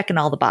I'm checking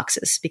all the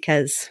boxes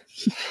because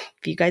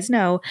if you guys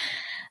know,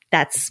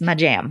 that's my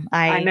jam.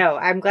 I know.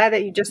 I'm glad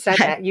that you just said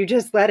that. You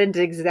just led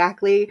into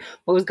exactly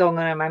what was going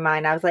on in my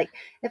mind. I was like,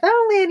 if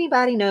only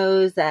anybody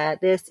knows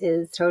that this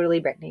is totally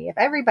Brittany. If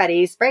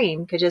everybody's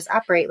brain could just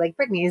operate like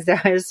Brittany's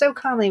does so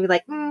calmly, be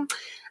like,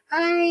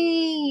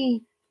 I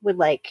would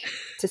like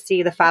to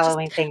see the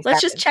following things.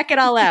 Let's just check it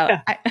all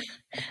out.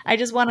 I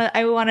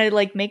want to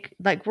like make,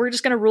 like, we're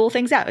just going to rule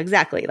things out.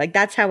 Exactly. Like,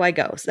 that's how I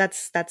go. So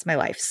that's my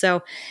life.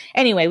 So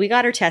anyway, we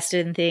got her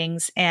tested and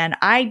things, and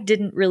I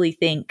didn't really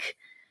think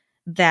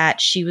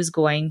that she was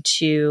going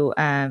to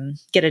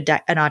get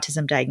an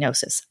autism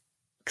diagnosis.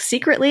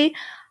 Secretly,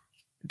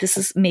 this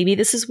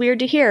is weird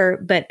to hear,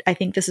 but I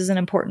think this is an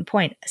important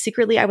point.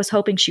 Secretly, I was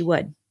hoping she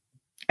would.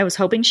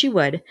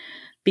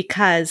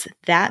 Because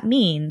that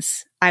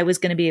means I was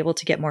going to be able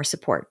to get more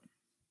support.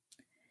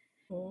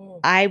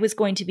 I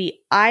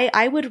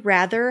would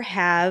rather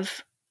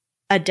have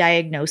a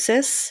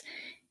diagnosis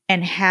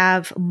and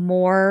have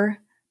more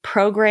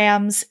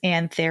programs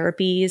and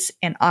therapies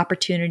and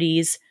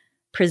opportunities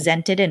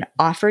presented and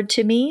offered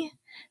to me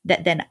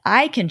that then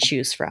I can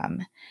choose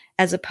from,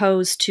 as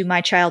opposed to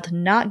my child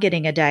not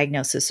getting a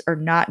diagnosis or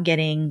not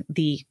getting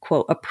the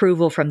quote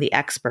approval from the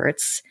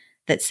experts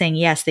that's saying,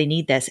 yes, they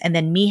need this. And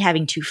then me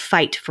having to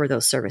fight for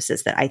those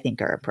services that I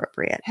think are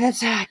appropriate.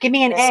 Give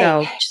me an A.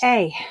 So,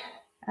 A.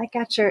 I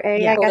got your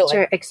A. Yeah, I got totally.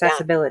 your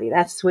accessibility. Yeah.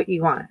 That's what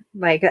you want.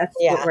 Like, that's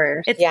what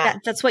we're.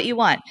 That's what you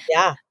want.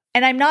 Yeah.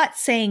 And I'm not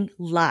saying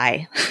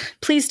lie.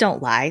 Please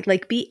don't lie.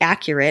 Like, be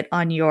accurate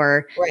on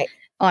your,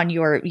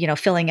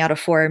 filling out of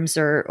forms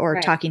or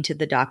talking to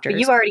the doctors. But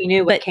you already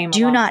knew what came along.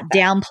 Do not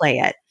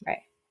downplay it. Right.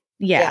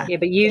 Yeah.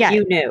 But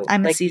you knew.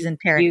 I'm a seasoned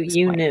parent.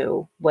 You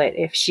knew what,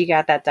 if she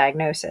got that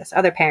diagnosis.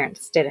 Other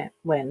parents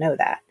wouldn't know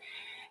that.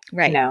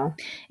 Right.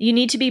 You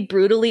need to be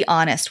brutally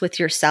honest with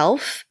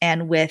yourself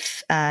and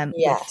with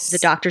the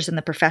doctors and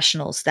the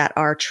professionals that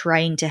are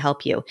trying to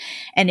help you.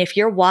 And if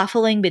you're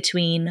waffling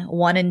between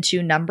 1 and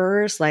 2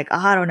 numbers, like,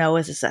 I don't know,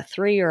 is this a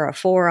 3 or a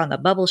 4 on the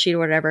bubble sheet or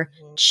whatever,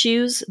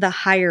 choose the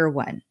higher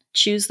one.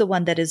 Choose the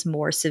one that is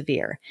more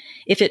severe.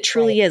 If it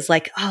truly is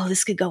like, oh,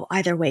 this could go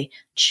either way,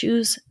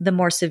 choose the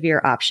more severe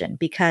option,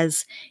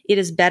 because it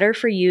is better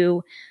for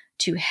you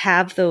to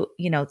have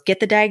get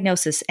the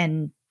diagnosis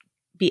and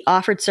be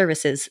offered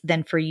services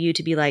than for you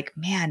to be like,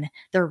 man,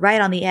 they're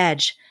right on the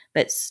edge,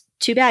 but it's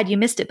too bad you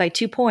missed it by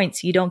 2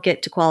 points. You don't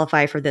get to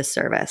qualify for this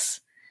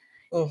service.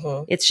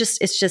 Mm-hmm. It's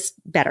just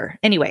better.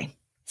 Anyway,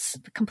 it's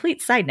a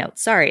complete side note.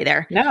 Sorry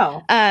there.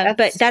 No,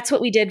 but that's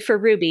what we did for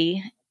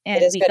Ruby.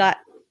 And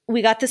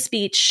we got the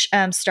speech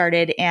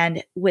started.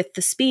 And with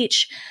the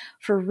speech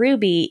for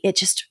Ruby, it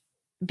just,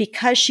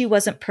 because she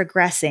wasn't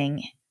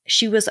progressing,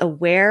 she was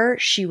aware,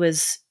 she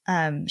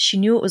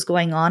knew what was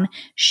going on.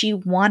 She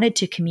wanted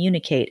to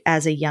communicate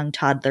as a young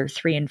toddler,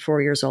 3 and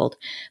 4 years old,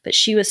 but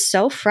she was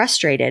so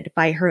frustrated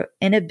by her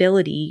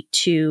inability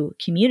to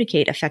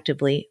communicate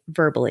effectively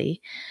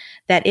verbally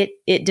that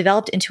it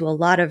developed into a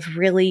lot of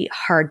really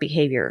hard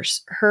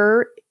behaviors.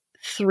 Her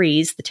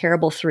 3s, the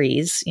terrible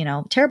 3s,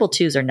 terrible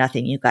 2s are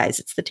nothing, you guys.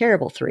 It's the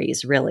terrible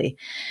 3s, really.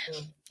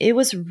 It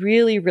was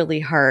really, really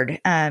hard.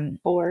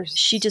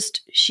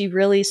 She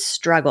really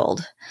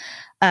struggled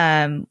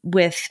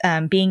with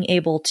being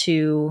able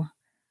to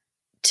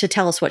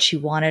tell us what she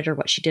wanted or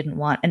what she didn't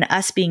want, and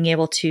us being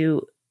able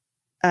to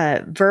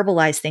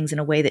verbalize things in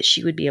a way that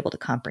she would be able to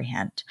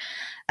comprehend.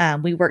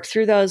 We worked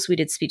through those. We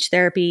did speech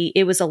therapy.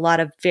 It was a lot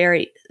of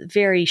very,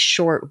 very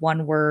short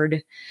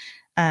one-word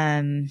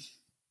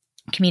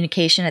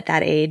communication at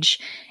that age,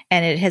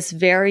 and it has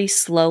very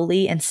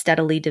slowly and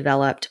steadily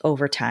developed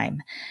over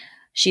time.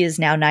 She is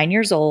now 9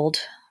 years old.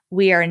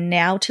 We are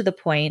now to the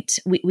point,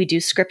 we do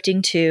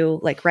scripting too.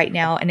 Like right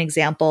now, an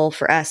example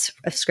for us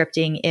of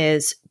scripting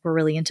is we're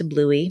really into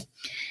Bluey.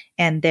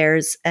 And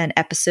there's an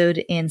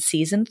episode in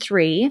season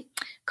 3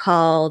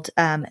 called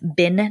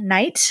Bin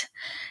Night,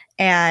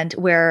 and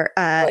where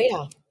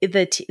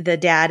the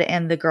dad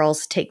and the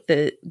girls take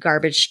the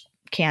garbage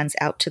cans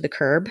out to the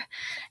curb.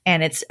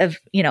 And it's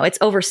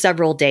over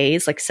several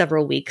days, like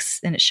several weeks,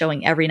 and it's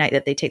showing every night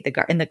that they take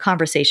and the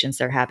conversations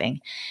they're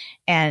having.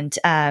 And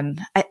I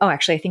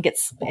think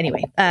it's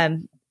anyway.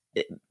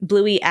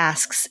 Bluey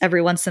asks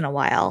every once in a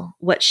while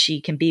what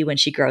she can be when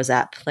she grows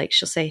up. Like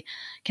she'll say,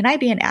 "Can I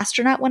be an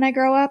astronaut when I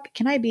grow up?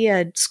 Can I be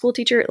a school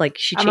teacher?" Like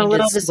she changes. I'm a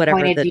little disappointed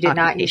whatever the you did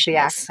not use occupation the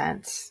is.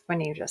 accent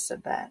when you just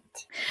said that.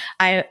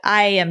 I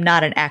am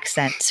not an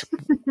accent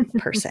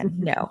person.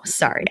 No,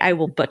 sorry, I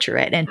will butcher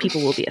it, and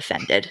people will be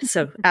offended.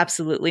 So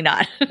absolutely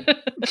not.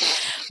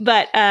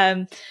 But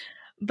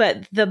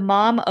the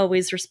mom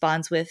always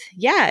responds with,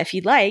 "Yeah, if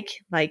you'd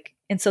like."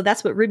 And so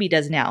that's what Ruby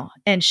does now.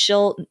 And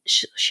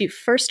she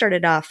first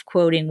started off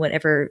quoting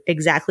whatever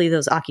exactly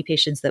those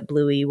occupations that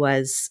Bluey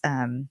was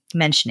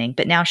mentioning,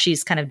 but now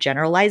she's kind of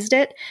generalized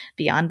it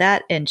beyond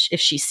that. And if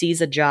she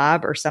sees a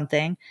job or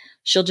something,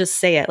 she'll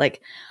just say it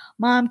like,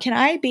 "Mom, can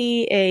I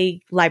be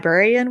a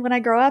librarian when I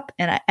grow up?"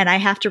 And I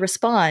have to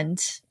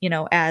respond,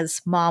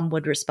 as mom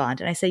would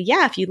respond. And I say,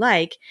 "Yeah, if you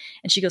like."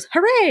 And she goes,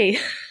 "Hooray!"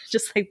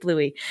 Just like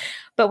Bluey.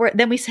 But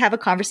then we have a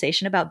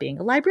conversation about being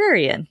a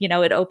librarian.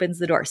 It opens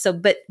the door. So,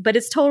 but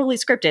it's totally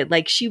scripted.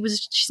 Like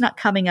she's not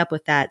coming up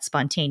with that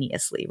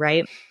spontaneously,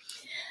 right?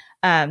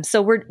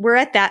 So we're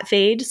at that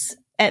phase,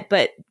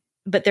 but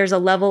there's a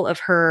level of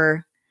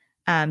her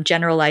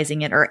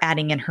generalizing it or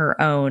adding in her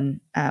own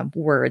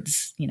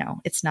words.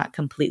 It's not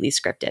completely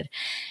scripted.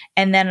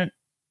 And then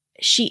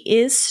she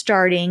is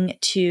starting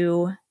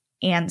to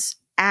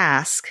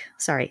ask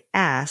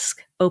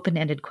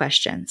open-ended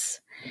questions.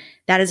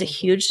 That is a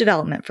huge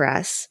development for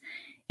us.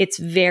 It's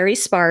very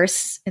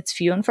sparse. It's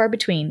few and far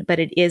between, but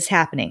it is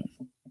happening.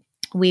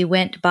 We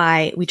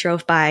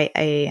drove by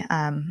a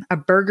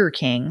Burger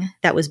King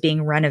that was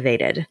being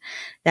renovated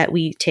that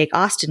we take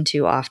Austin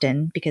to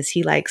often because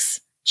he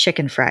likes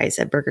chicken fries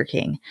at Burger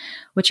King,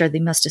 which are the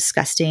most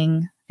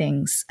disgusting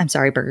things. I'm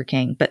sorry, Burger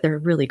King, but they're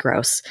really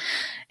gross.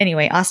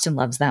 Anyway, Austin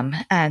loves them.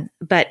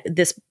 But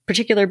this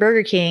particular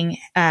Burger King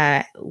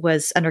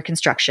was under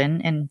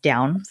construction and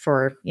down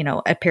for,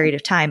 a period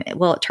of time.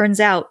 Well, it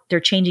turns out they're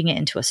changing it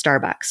into a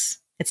Starbucks.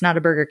 It's not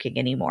a Burger King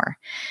anymore.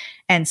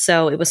 And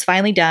so it was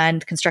finally done.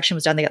 The construction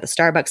was done. They got the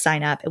Starbucks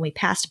sign up and we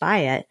passed by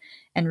it.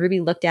 And Ruby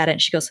looked at it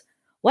and she goes,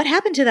 "What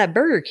happened to that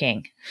Burger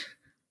King?"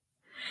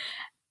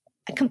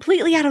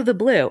 Completely out of the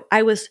blue.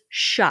 I was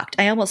shocked.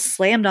 I almost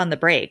slammed on the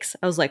brakes.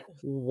 I was like,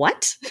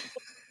 "What?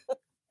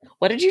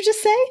 What did you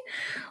just say?"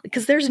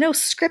 Because there's no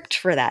script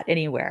for that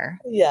anywhere.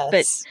 Yes.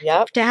 But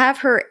to have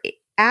her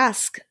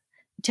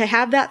to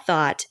have that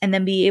thought and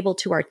then be able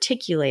to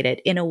articulate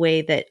it in a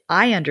way that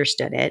I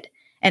understood it,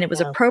 and it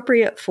was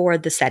appropriate for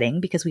the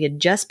setting because we had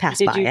just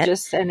passed by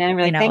it. And then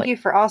we're like, "Thank you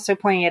for also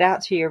pointing it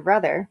out to your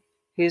brother,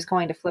 who's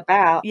going to flip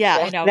out." Yeah,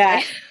 I know.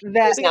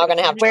 That's now going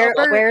to have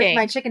where's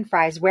my chicken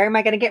fries? Where am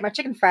I going to get my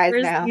chicken fries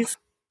now? These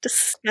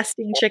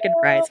disgusting chicken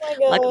fries.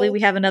 Luckily, we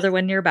have another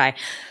one nearby.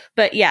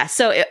 But yeah,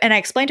 and I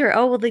explained to her,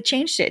 "Oh, well, they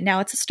changed it. Now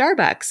it's a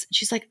Starbucks."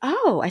 She's like,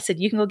 "Oh," I said,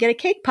 "You can go get a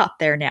cake pop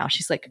there now."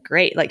 She's like,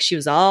 "Great." Like she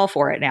was all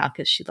for it now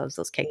because she loves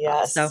those cake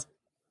pops. So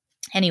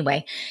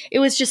anyway, it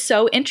was just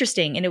so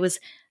interesting. And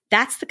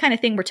that's the kind of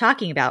thing we're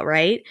talking about,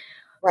 right?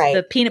 Right.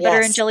 The peanut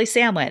butter and jelly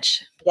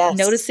sandwich. Yes.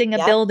 Noticing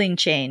a building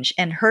change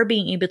and her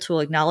being able to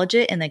acknowledge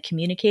it and then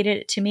communicate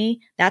it to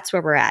me. That's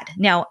where we're at.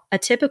 Now, a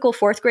typical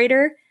fourth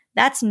grader,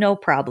 that's no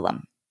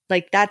problem.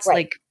 Like that's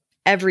like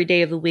every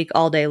day of the week,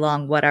 all day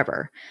long,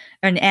 whatever.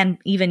 And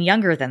even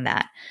younger than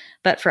that.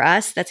 But for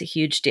us, that's a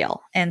huge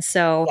deal. And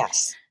so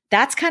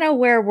that's kind of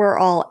where we're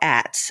all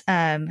at.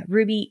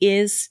 Ruby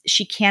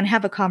she can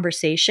have a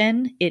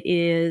conversation. It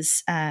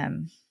is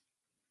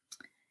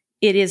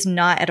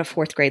not at a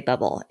fourth grade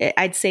level.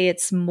 I'd say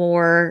it's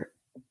more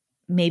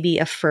maybe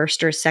a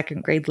first or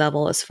second grade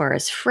level as far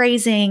as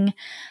phrasing,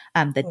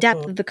 the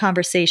depth of the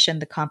conversation,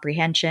 the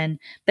comprehension,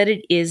 but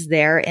it is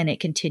there and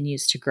it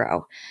continues to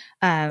grow.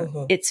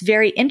 It's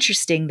very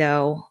interesting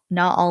though,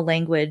 not all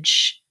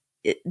language,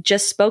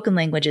 just spoken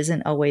language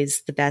isn't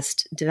always the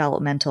best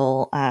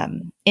developmental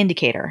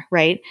indicator,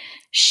 right?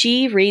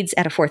 She reads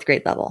at a fourth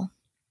grade level.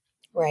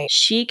 Right.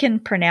 She can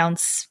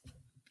pronounce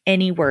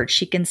any word.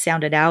 She can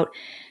sound it out.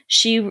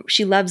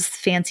 She loves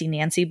Fancy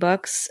Nancy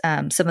books,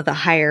 some of the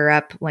higher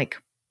up, like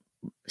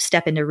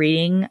step into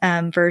reading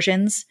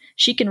versions.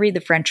 She can read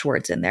the French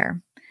words in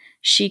there.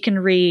 She can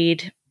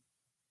read,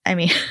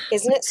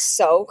 isn't it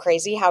so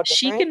crazy how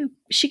different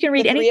she can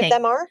read anything. 3 of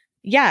them are?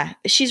 Yeah.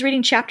 She's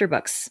reading chapter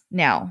books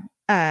now.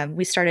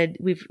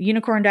 We've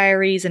Unicorn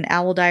Diaries and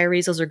Owl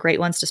Diaries. Those are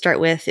great ones to start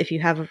with if you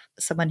have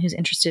someone who's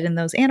interested in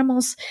those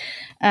animals.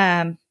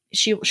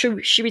 She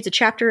reads a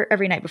chapter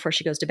every night before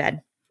she goes to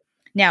bed.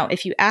 Now,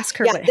 if you ask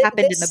her what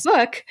happened in the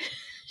book,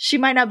 she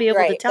might not be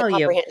able to tell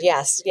you.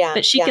 Yes, yeah.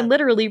 But she can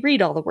literally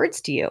read all the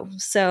words to you.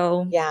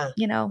 So,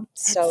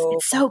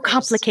 it's so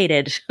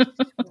complicated.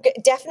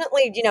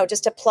 Definitely,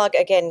 just to plug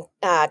again,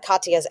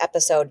 Katya's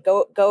episode,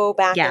 go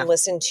back and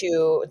listen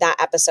to that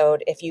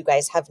episode if you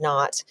guys have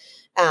not,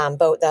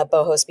 the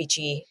Boho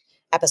Speechy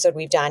episode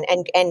we've done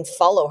and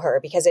follow her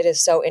because it is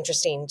so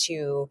interesting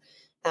to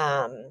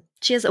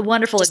she has a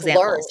wonderful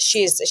example. Learn.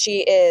 She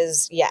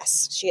is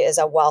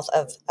a wealth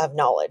of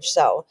knowledge.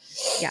 So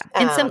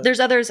and there's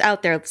others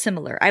out there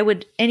similar. I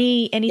would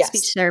any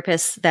speech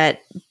therapist that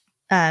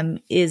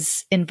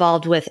is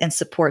involved with and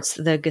supports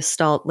the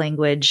Gestalt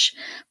language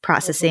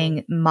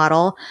processing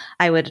model,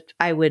 I would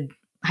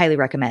highly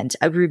recommend.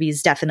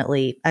 Ruby's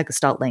definitely a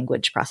Gestalt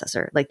language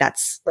processor. Like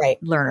that's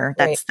learner.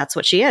 That's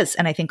what she is,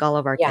 and I think all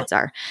of our kids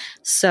are.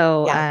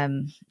 So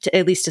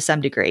at least to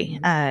some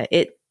degree,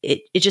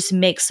 it just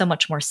makes so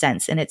much more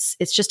sense. And it's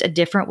just a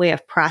different way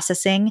of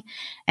processing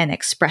and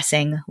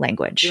expressing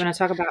language. Do you want to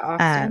talk about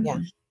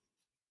Austin?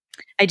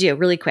 I do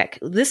really quick.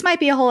 This might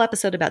be a whole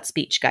episode about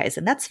speech, guys,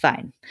 and that's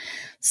fine.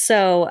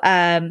 So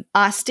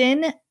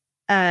Austin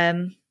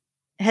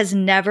has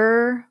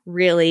never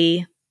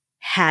really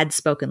had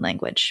spoken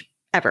language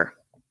ever.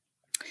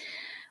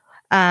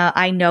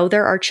 I know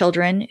there are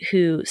children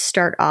who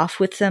start off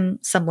with some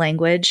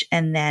language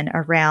and then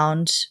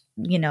around,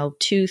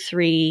 2,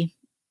 3,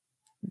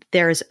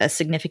 there's a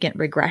significant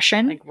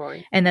regression, like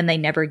Rory, and then they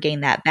never gain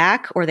that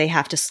back or they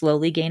have to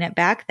slowly gain it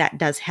back. That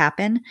does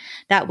happen.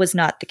 That was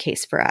not the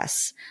case for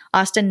us.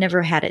 Austin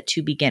never had it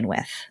to begin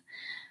with.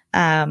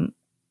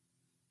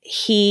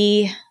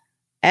 He,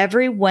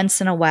 every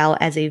once in a while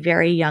as a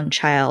very young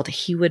child,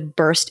 he would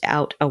burst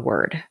out a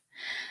word.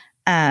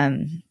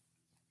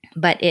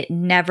 but it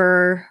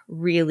never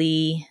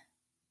really,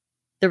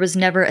 there was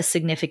never a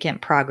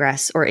significant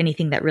progress or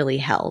anything that really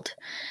held.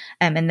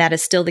 And that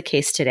is still the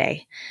case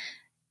today.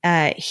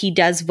 He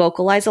does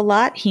vocalize a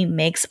lot. He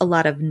makes a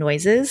lot of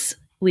noises.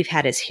 We've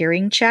had his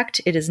hearing checked.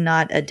 It is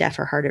not a deaf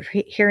or hard of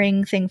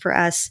hearing thing for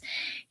us.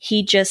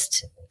 He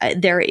just,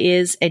 there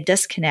is a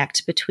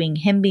disconnect between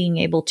him being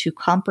able to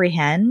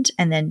comprehend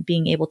and then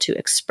being able to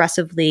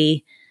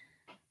expressively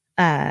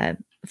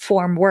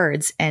form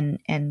words and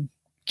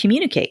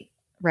communicate,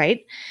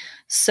 right?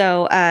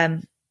 So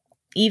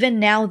even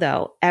now,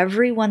 though,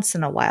 every once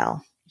in a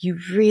while, you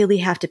really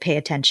have to pay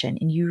attention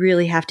and you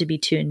really have to be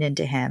tuned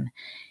into him.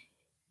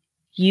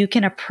 You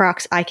can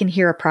I can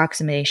hear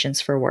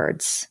approximations for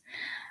words.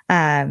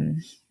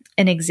 An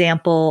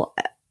example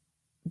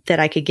that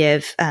I could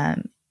give,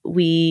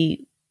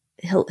 he'll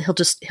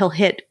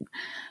hit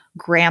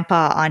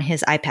grandpa on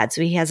his iPad.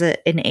 So he has an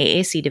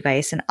AAC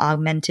device, an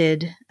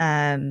augmented,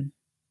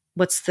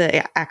 what's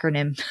the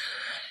acronym?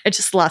 I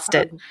just lost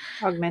it.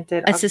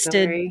 Augmented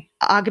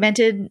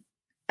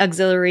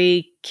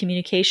auxiliary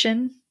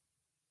communication.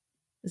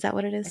 Is that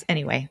what it is?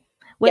 Anyway,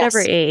 whatever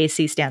yes.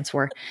 AAC stands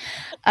for.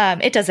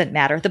 It doesn't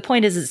matter. The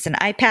point is it's an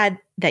iPad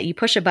that you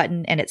push a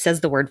button and it says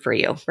the word for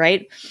you,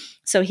 right?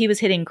 So he was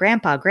hitting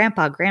grandpa,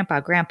 grandpa, grandpa,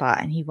 grandpa,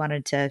 and he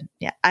wanted to,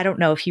 I don't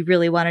know if he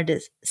really wanted to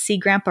see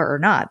grandpa or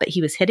not, but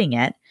he was hitting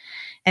it.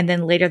 And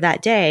then later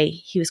that day,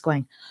 he was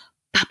going,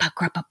 papa,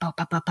 grandpa,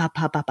 papa, papa,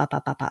 papa,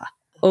 papa, papa,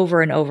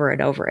 over and over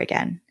and over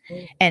again.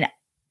 Mm. And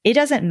it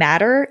doesn't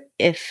matter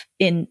if,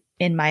 in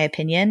my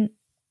opinion,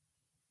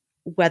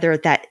 whether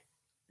that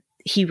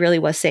he really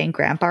was saying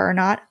grandpa or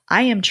not.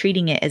 I am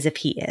treating it as if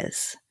he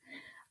is.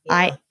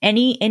 Yeah.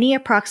 Any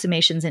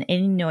approximations and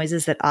any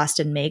noises that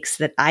Austin makes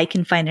that I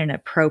can find an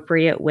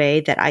appropriate way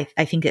that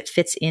I think it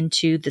fits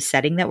into the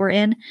setting that we're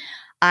in,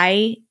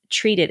 I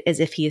treat it as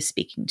if he is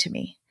speaking to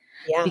me.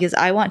 Yeah. Because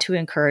I want to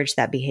encourage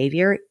that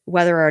behavior,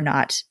 whether or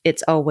not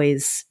it's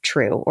always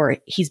true or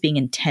he's being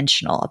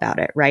intentional about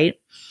it, right?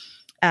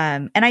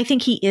 And I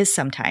think he is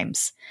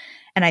sometimes.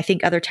 And I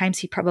think other times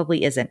he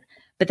probably isn't.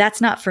 But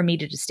that's not for me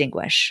to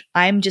distinguish.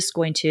 I'm just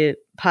going to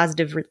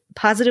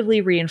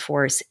positively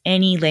reinforce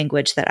any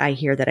language that I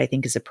hear that I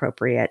think is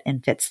appropriate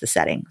and fits the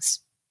settings.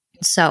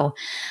 So,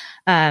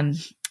 and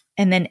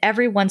then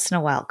every once in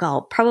a while,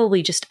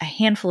 probably just a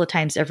handful of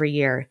times every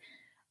year,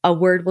 a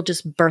word will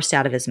just burst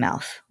out of his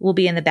mouth. We'll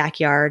be in the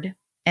backyard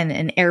and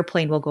an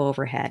airplane will go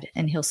overhead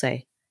and he'll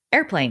say,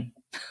 airplane,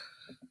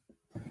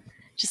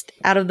 just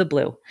out of the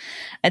blue.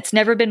 It's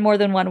never been more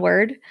than one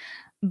word,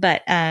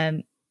 but,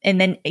 and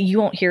then you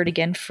won't hear it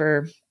again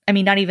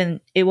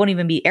it won't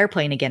even be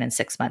airplane again in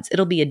 6 months.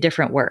 It'll be a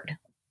different word,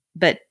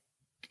 but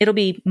it'll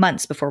be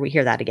months before we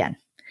hear that again.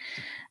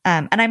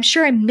 And I'm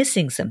sure I'm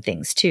missing some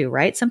things too,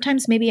 right?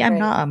 Sometimes maybe I'm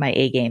not on my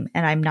A game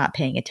and I'm not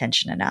paying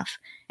attention enough.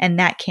 And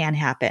that can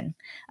happen,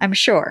 I'm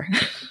sure.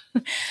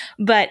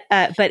 But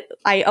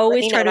I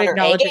always try to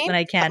acknowledge it when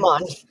I can. Come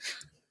on.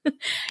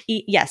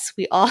 Yes,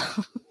 we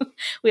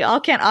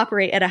all can't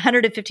operate at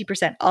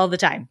 150% all the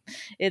time.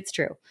 It's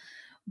true.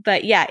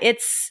 But yeah,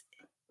 it's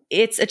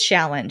a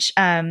challenge.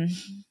 The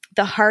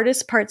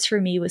hardest parts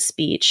for me with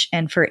speech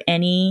and for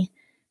any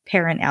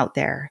parent out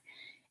there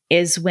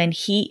is when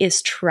he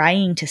is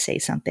trying to say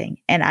something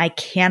and I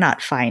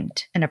cannot find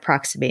an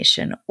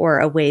approximation or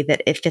a way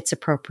that it fits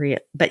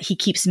appropriate, but he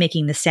keeps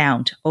making the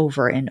sound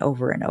over and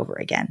over and over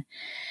again.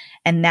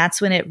 And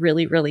that's when it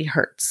really, really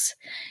hurts.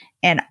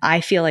 And I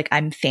feel like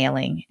I'm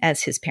failing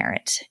as his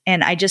parent.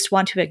 And I just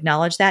want to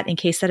acknowledge that in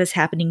case that is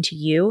happening to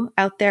you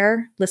out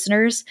there,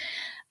 listeners.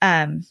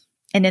 And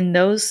in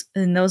those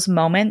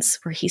moments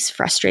where he's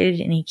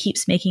frustrated and he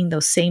keeps making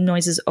those same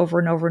noises over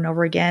and over and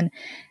over again,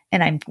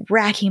 and I'm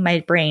racking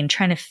my brain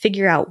trying to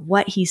figure out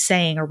what he's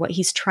saying or what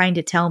he's trying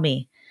to tell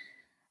me,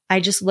 I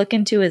just look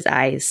into his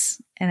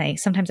eyes and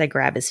sometimes I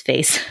grab his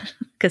face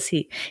because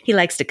he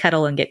likes to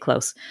cuddle and get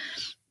close.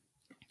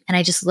 And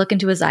I just look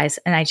into his eyes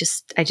and I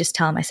just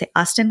tell him, I say,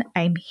 Austin,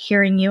 I'm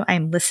hearing you.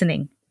 I'm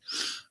listening.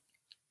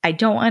 I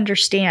don't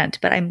understand,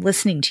 but I'm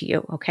listening to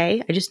you.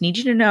 Okay. I just need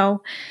you to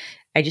know.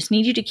 I just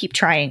need you to keep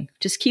trying.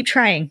 Just keep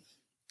trying.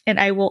 And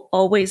I will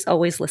always,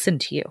 always listen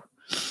to you.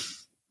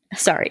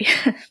 Sorry.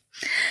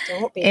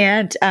 Don't be.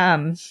 And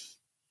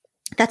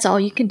that's all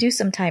you can do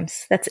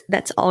sometimes.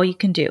 That's all you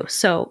can do.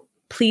 So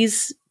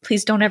please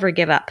don't ever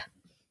give up.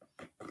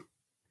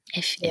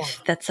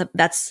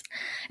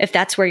 If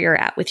that's where you're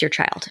at with your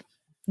child,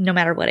 no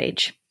matter what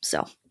age.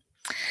 So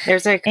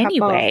there's a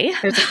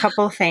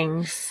couple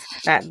things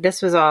that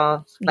this was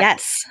all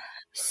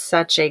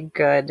such a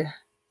good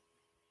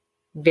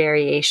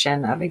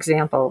variation of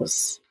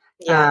examples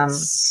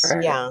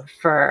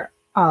for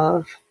all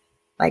of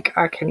like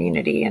our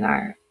community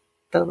and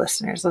the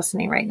listeners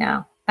listening right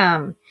now.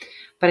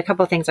 But a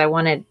couple of things I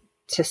wanted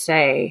to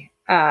say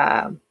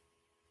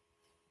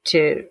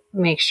to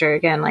make sure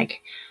again,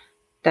 like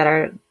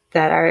that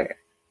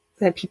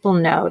people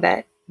know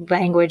that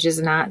language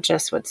is not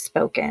just what's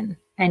spoken.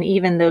 And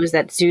even those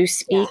that do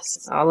speak,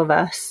 all of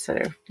us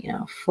are,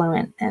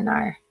 fluent in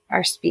our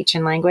speech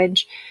and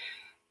language.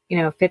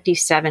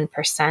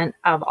 57%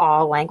 of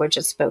all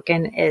languages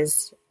spoken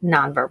is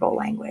nonverbal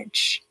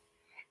language.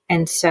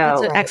 And so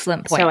that's an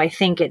excellent point. So I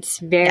think it's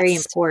very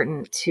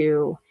important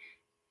to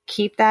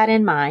keep that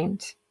in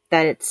mind,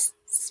 that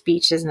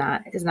speech is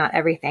not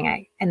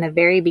everything. In the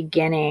very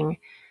beginning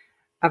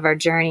of our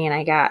journey, and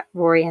I got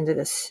Rory into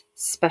this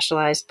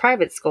specialized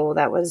private school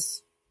that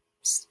was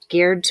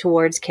geared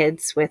towards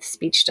kids with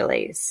speech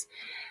delays.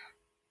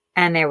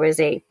 And there was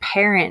a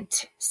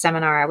parent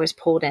seminar I was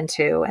pulled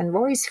into, and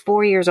Rory's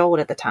 4 years old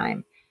at the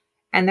time.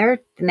 And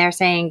they're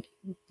saying,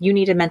 you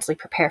need to mentally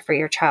prepare for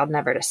your child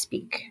never to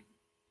speak.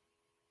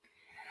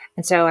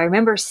 And so I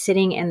remember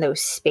sitting in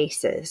those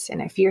spaces.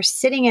 And if you're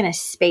sitting in a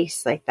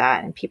space like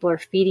that and people are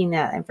feeding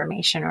that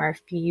information, or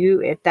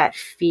if that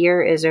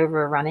fear is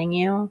overrunning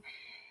you,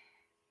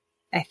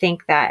 I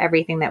think that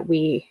everything that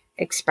we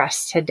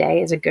expressed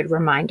today is a good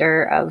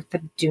reminder of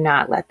do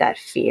not let that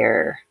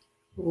fear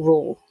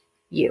rule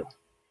you.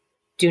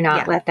 Do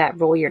not let that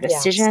rule your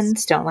decisions.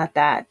 Yes. Don't let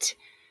that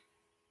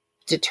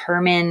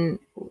determine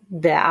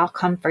the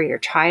outcome for your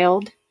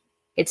child.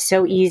 It's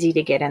so easy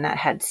to get in that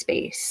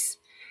headspace.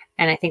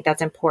 And I think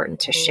that's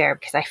important to share,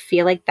 because I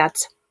feel like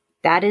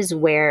that is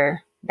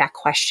where that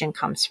question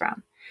comes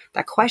from.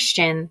 That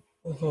question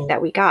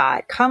that we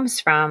got comes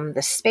from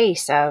the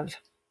space of,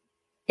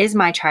 is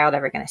my child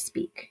ever going to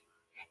speak?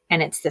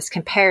 And it's this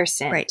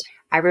comparison. Right.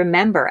 I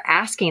remember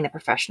asking the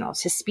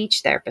professionals, his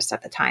speech therapist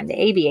at the time,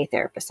 the ABA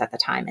therapist at the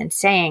time, and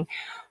saying,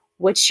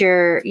 what's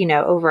your,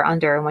 over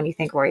under when you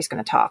think Rory's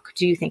going to talk?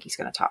 Do you think he's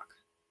going to talk?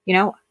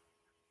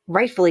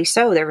 Rightfully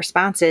so. Their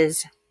response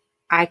is,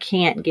 I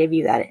can't give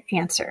you that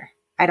answer.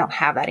 I don't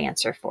have that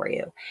answer for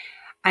you.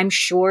 I'm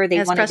sure they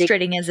wanted, as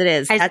frustrating as it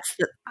is.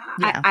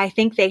 I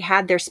think they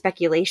had their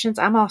speculations.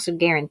 I'm also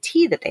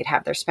guaranteed that they'd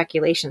have their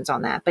speculations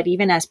on that. But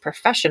even as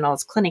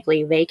professionals,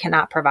 clinically, they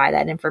cannot provide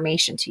that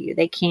information to you.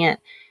 They can't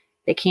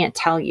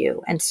tell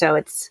you. And so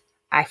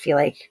I feel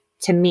like,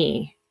 to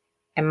me,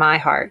 in my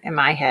heart, in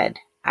my head,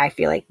 I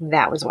feel like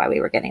that was why we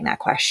were getting that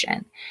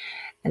question.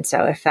 And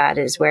so if that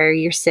is where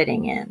you're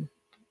sitting in,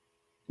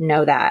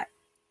 know that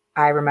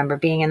I remember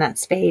being in that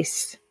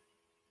space,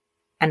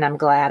 and I'm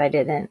glad I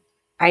didn't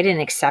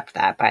accept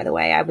that, by the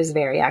way. I was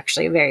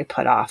very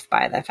put off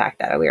by the fact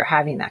that we were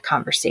having that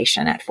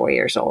conversation at 4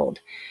 years old,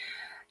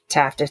 to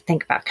have to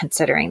think about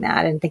considering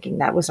that and thinking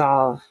that was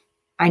all.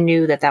 I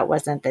knew that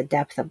wasn't the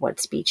depth of what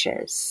speech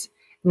is.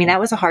 I mean, that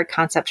was a hard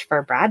concept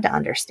for Brad to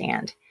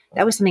understand.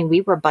 That was something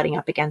we were butting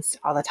up against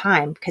all the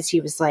time, because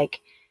he was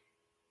like,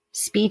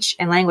 speech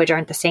and language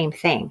aren't the same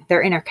thing.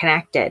 They're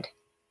interconnected,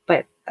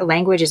 but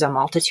language is a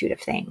multitude of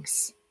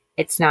things.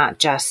 It's not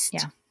just,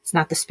 it's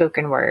not the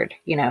spoken word,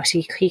 so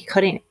he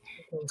couldn't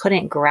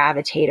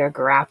gravitate or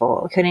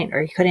grapple,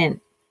 he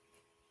couldn't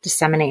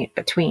disseminate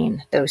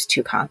between those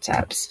two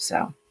concepts.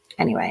 So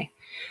anyway,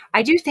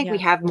 I do think we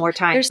have more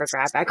time for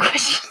grab bag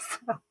questions.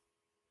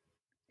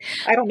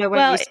 I don't know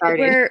when we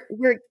started.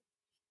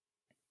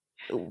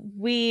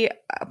 We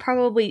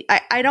probably,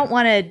 I don't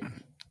want to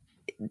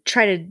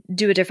try to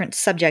do a different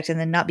subject and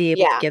then not be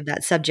able to give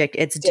that subject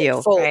its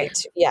due. Fully,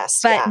 yes.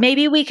 But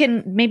maybe we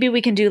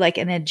can do like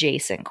an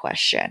adjacent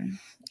question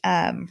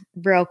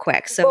real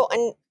quick. So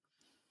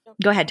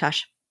go ahead,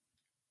 Tosh.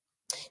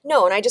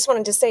 No, and I just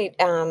wanted to say,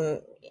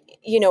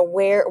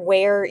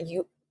 where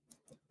you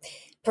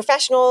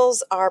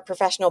professionals are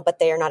professional, but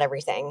they are not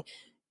everything.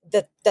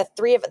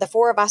 The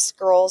four of us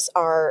girls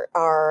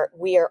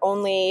we are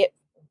only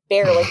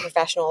barely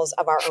professionals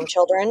of our own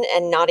children,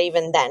 and not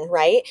even then,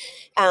 right?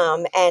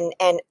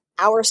 And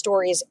our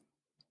stories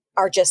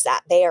are just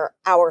that. They are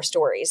our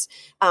stories,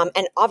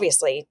 and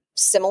obviously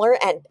similar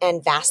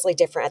and vastly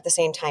different at the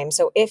same time.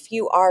 So if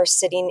you are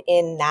sitting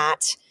in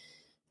that,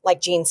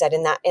 like Jean said,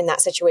 in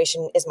that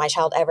situation, is my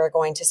child ever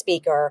going to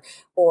speak?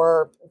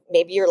 Or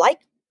maybe you're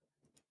like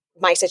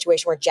my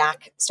situation where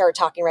Jack started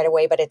talking right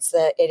away, but it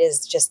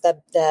is just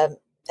the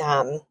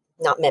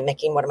not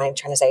mimicking. What am I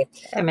trying to say?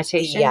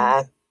 Imitation.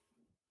 Yeah.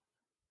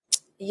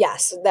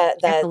 Yes. The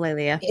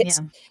echolalia.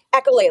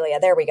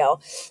 Echolalia. There we go.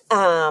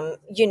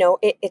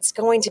 It's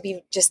going to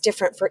be just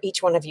different for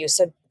each one of you.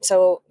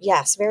 So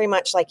yes, very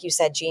much like you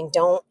said, Jean,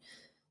 don't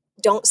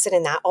sit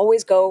in that.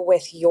 Always go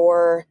with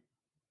your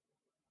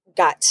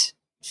gut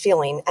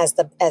feeling as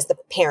the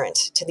parent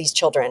to these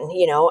children,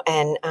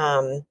 and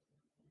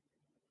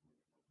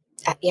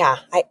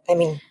I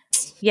mean,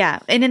 yeah.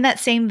 And in that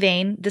same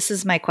vein, this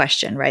is my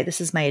question, right?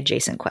 This is my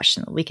adjacent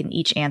question that we can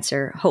each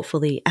answer,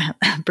 hopefully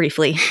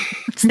briefly.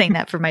 I'm saying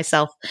that for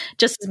myself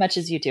just as much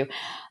as you do.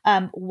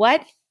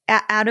 What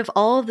out of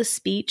all of the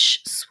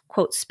speech,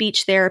 quote,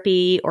 speech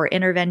therapy or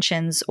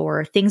interventions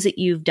or things that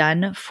you've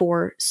done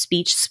for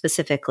speech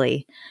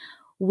specifically,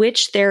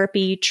 which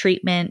therapy,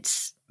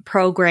 treatment,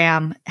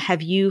 program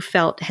have you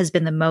felt has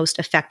been the most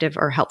effective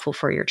or helpful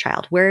for your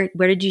child? Where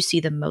did you see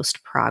the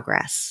most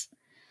progress?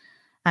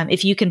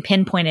 If you can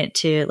pinpoint it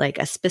to like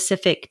a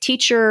specific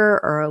teacher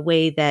or a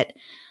way that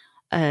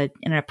an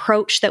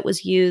approach that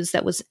was used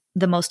that was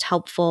the most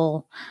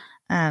helpful,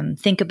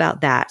 think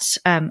about that.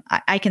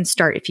 I can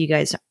start if you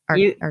guys are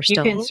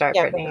still. You can start,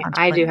 Brittany.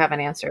 I do have an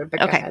answer,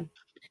 but okay. Go ahead.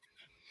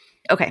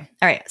 Okay.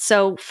 All right.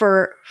 So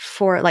for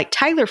like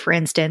Tyler, for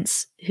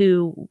instance,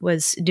 who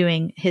was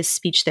doing his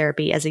speech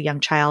therapy as a young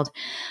child,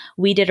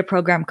 we did a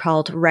program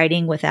called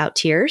Writing Without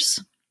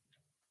Tears.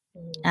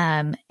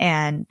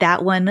 And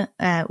that one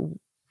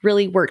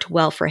really worked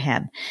well for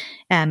him.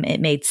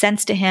 It made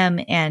sense to him,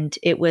 and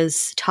it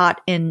was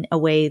taught in a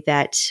way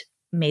that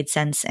made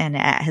sense and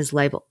at his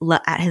level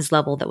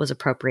that was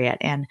appropriate.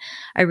 And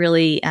I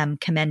really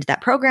commend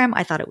that program.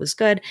 I thought it was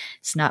good.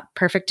 It's not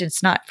perfect.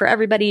 It's not for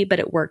everybody, but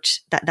it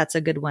worked. That's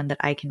a good one that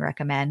I can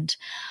recommend.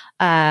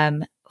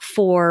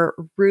 For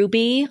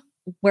Ruby,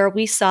 where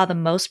we saw the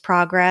most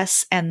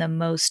progress and the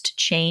most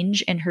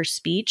change in her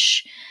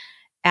speech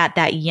at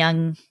that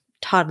young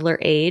toddler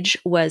age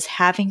was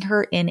having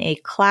her in a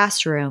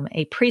classroom,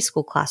 a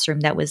preschool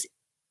classroom that was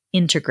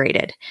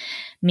integrated,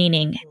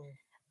 meaning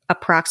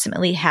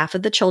approximately half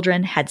of the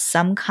children had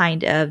some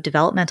kind of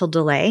developmental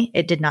delay.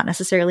 It did not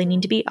necessarily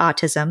need to be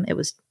autism.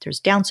 There's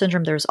Down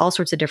syndrome. There's all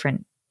sorts of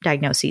different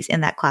diagnoses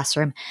in that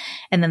classroom.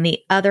 And then the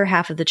other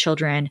half of the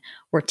children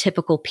were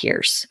typical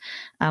peers,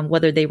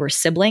 whether they were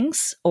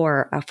siblings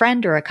or a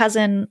friend or a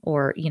cousin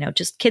or,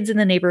 just kids in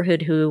the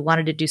neighborhood who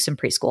wanted to do some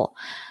preschool.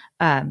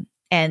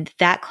 And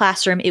that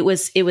classroom, it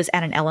was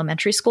at an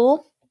elementary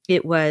school.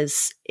 It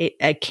was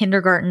a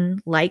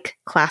kindergarten-like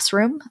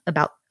classroom,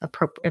 about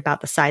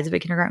the size of a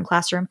kindergarten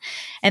classroom.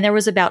 And there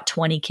was about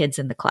 20 kids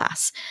in the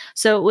class.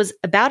 So it was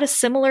about as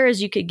similar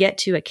as you could get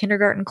to a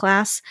kindergarten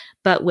class,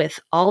 but with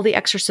all the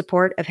extra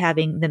support of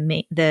having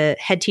the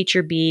head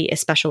teacher be a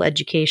special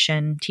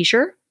education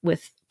teacher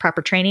with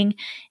proper training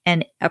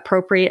and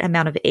appropriate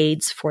amount of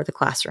aides for the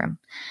classroom.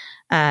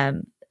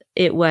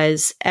 It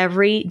was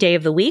every day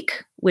of the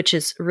week, which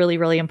is really,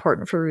 really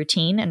important for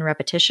routine and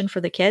repetition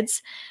for the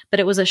kids, but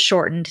it was a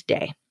shortened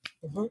day.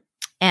 Mm-hmm.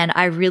 And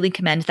I really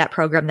commend that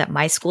program that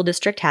my school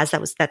district has.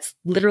 That's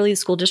literally the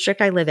school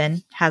district I live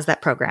in has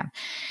that program.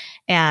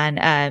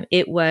 And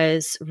it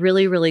was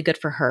really, really good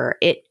for her.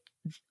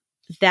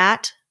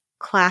 That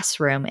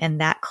classroom and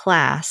that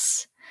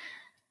class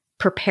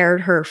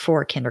prepared her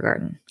for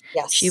kindergarten.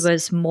 Yes. She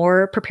was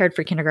more prepared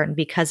for kindergarten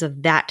because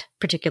of that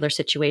particular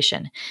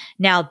situation.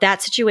 Now,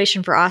 that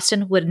situation for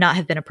Austin would not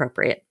have been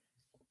appropriate.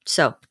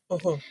 So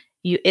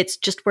it's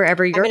just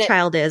wherever your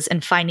child is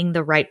and finding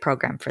the right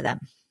program for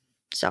them.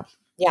 So,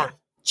 yeah.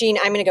 Jean,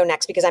 I'm going to go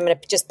next because I'm going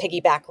to just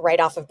piggyback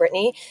right off of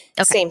Brittany.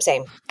 Okay.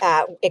 Same.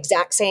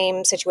 Exact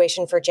same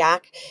situation for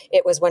Jack.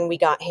 It was when we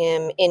got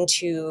him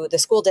into the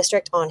school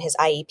district on his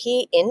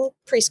IEP in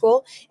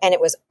preschool, and it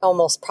was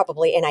almost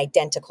probably an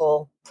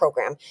identical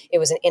program. It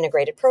was an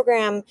integrated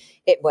program.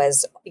 It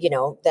was,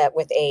 that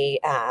with a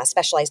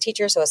specialized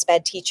teacher, so a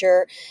SPED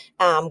teacher,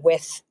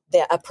 with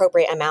the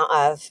appropriate amount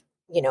of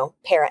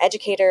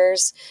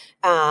para-educators,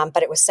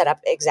 but it was set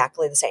up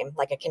exactly the same,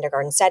 like a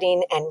kindergarten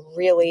setting, and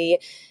really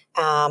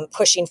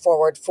pushing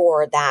forward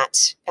for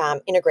that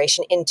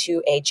integration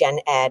into a gen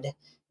ed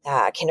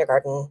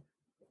kindergarten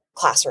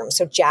classroom.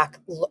 So Jack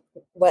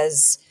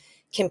was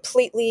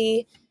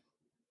completely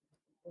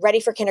ready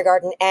for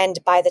kindergarten. And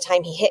by the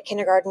time he hit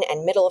kindergarten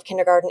and middle of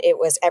kindergarten,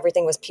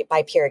 everything was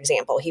by peer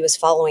example. He was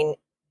following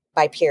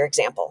by peer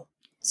example.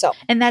 So,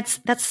 and that's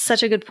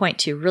such a good point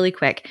too, really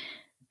quick.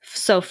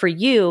 So for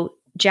you,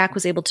 Jack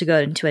was able to go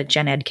into a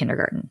gen ed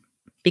kindergarten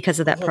because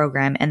of that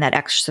program and that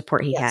extra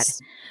support he had.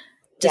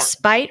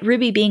 Despite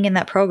Ruby being in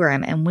that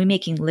program and we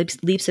making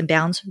leaps and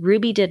bounds,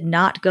 Ruby did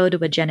not go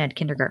to a gen ed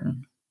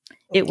kindergarten.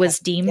 It was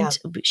deemed,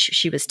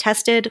 she was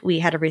tested. We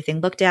had everything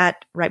looked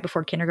at right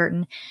before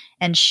kindergarten.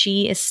 And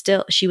she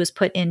was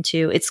put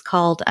into, it's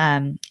called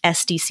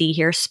SDC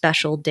here,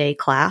 special day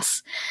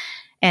class.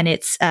 And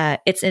it's a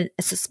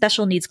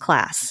special needs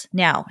class.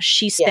 Now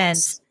she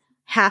spends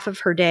half of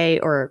her day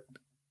or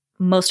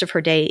most of her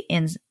day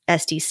in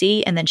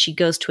SDC, and then she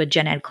goes to a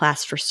gen ed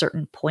class for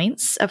certain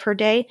points of her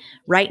day.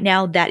 Right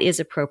now, that is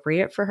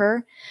appropriate for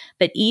her.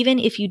 But even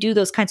if you do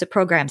those kinds of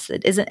programs,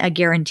 it isn't a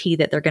guarantee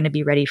that they're going to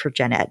be ready for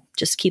gen ed.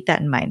 Just keep that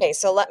in mind. Okay,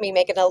 so let me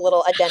make a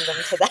little addendum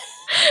to that.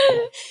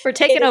 We're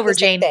taking over,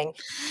 Jane.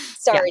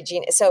 Sorry,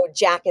 Jean. So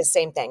Jack is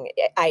same thing.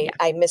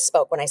 I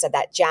misspoke when I said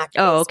that. Jack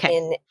is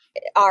in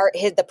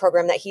the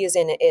program that he is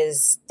in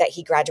is that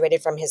he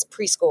graduated from his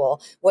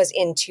preschool was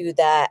into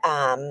the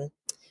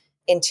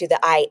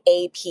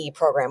IAP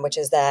program, which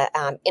is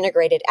the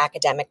integrated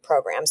academic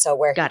program. So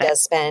where he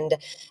does spend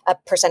a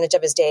percentage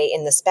of his day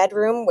in the SPED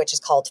room, which is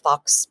called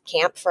Fox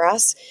Camp for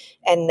us.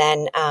 And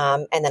then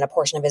a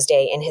portion of his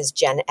day in his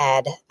gen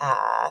ed,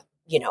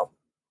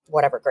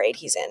 whatever grade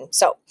he's in.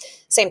 So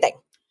same thing.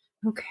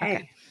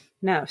 Okay.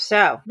 No.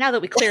 So now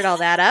that we cleared all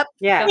that up,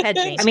 go ahead,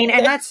 Jane. I mean,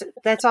 and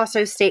that's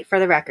also state for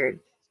the record.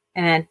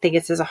 And I think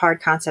it's a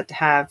hard concept to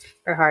have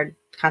or hard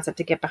concept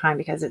to get behind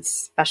because it's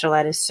special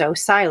ed is so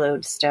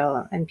siloed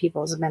still in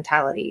people's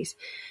mentalities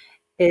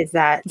is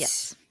that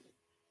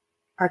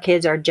our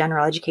kids are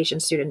general education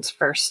students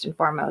first and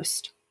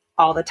foremost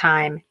all the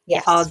time,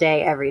 all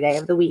day, every day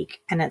of the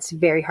week. And it's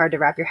very hard to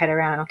wrap your head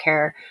around. I don't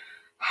care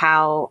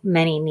how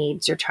many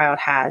needs your child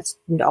has,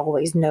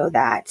 always know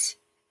that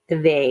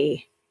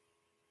they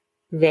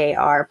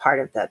are part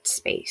of that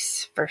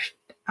space.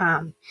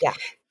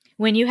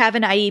 When you have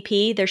an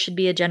IEP, there should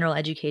be a general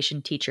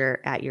education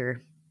teacher at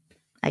your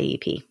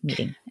IEP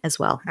meeting as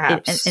well,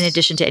 in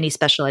addition to any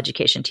special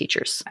education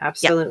teachers.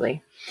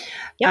 Absolutely.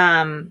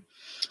 Yep.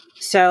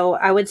 So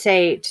I would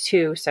say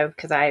too,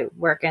 because I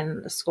work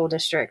in the school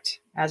district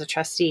as a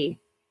trustee,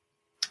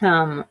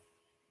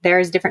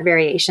 there's different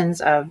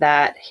variations of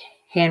that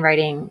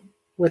handwriting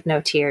with no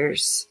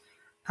tears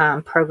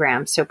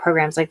program. So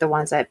programs like the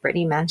ones that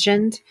Brittany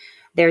mentioned,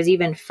 there's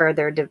even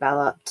further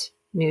developed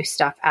new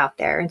stuff out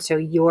there. And so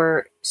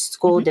your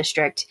school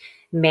district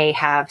may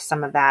have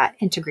some of that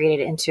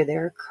integrated into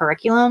their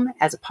curriculum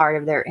as a part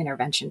of their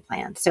intervention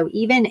plan. So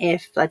even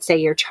if, let's say,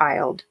 your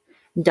child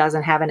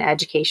doesn't have an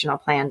educational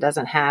plan,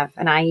 doesn't have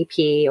an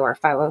IEP or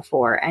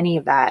 504, any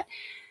of that,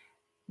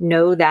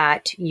 know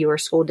that your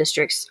school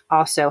districts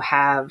also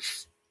have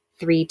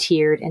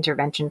 3-tiered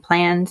intervention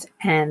plans,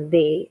 and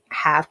they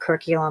have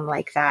curriculum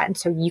like that. And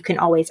so you can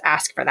always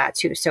ask for that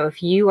too. So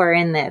if you are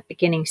in the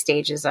beginning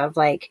stages of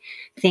like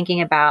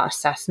thinking about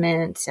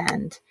assessments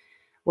and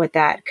what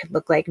that could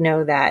look like,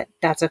 know that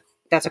that's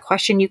a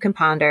question you can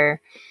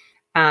ponder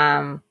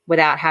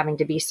without having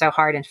to be so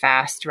hard and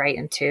fast right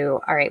into,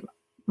 all right,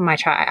 my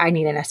child, I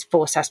need a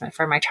full assessment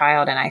for my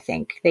child, and I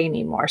think they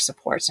need more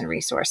supports and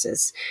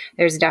resources.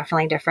 There's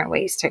definitely different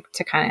ways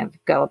to kind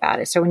of go about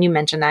it. So when you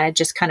mentioned that, it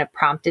just kind of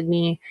prompted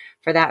me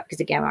for that,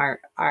 because again,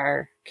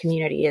 our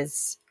community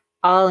is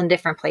all in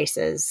different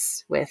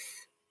places with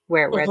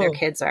where their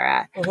kids are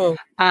at.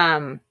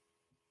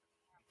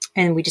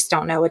 And we just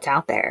don't know what's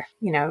out there.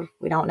 We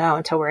don't know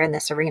until we're in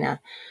this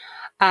arena.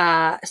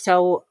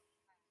 So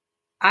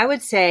I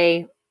would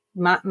say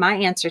my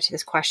answer to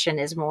this question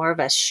is more of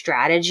a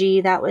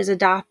strategy that was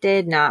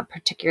adopted, not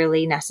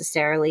particularly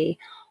necessarily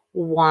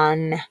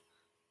one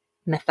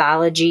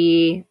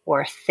methodology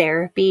or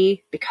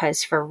therapy,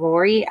 because for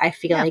Rory, I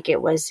feel like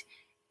it was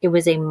a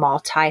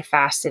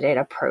multifaceted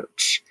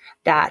approach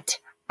that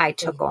I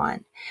took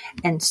on.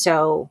 And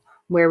so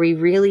where we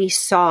really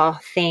saw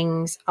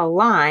things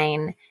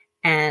align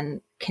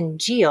and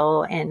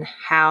congeal in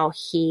how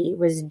he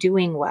was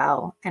doing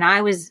well. And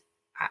I was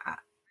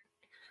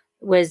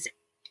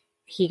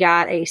he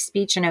got a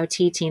speech and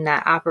OT team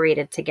that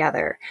operated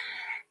together,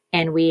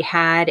 and we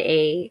had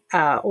a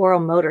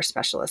oral motor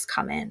specialist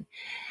come in,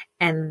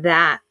 and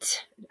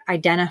that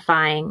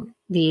identifying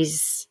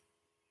these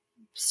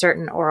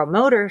certain oral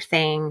motor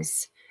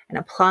things and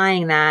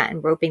applying that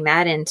and roping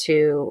that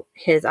into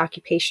his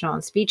occupational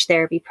and speech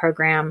therapy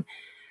program,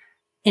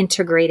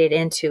 integrated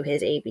into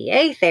his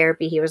ABA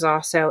therapy. He was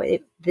also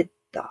the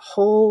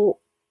whole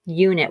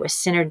unit was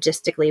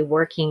synergistically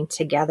working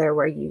together,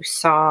 where you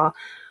saw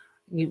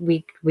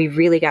we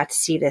really got to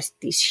see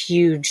these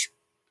huge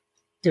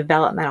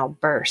developmental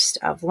bursts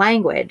of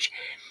language.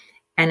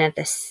 And at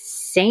the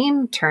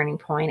same turning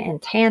point in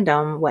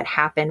tandem, what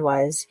happened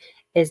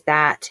is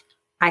that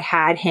I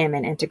had him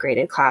in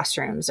integrated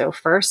classrooms. So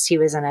first he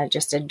was in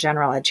just a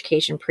general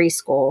education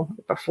preschool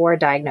before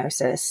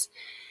diagnosis,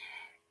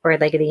 or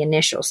like the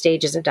initial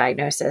stages of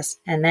diagnosis.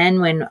 And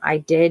then when I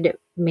did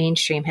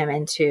mainstream him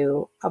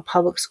into a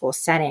public school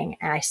setting,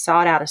 and I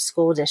sought out a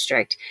school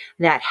district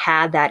that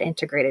had that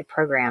integrated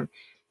program,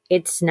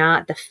 it's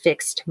not the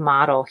fixed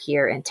model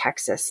here in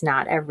Texas.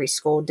 Not every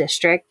school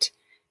district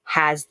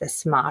has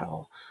this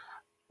model.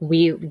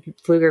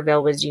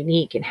 Pflugerville was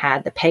unique and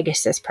had the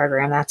Pegasus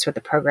program. That's what the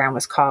program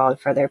was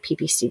called, for their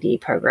PPCD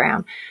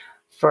program.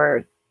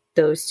 For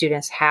those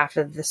students, half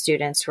of the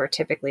students were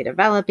typically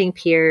developing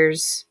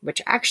peers,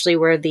 which actually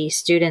were the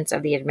students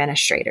of the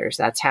administrators.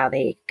 That's how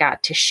they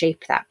got to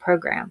shape that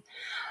program.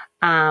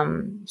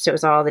 So it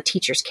was all the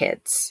teachers'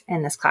 kids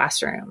in this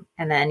classroom.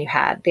 And then you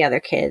had the other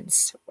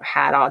kids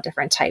had all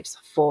different types,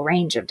 full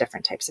range of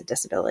different types of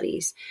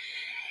disabilities.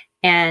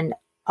 And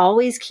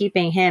always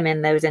keeping him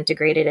in those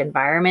integrated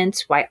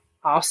environments, while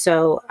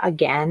also,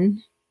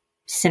 again,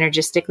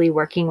 synergistically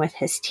working with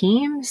his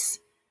teams.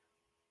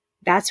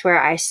 That's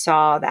where I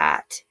saw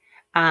that.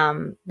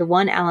 The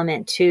one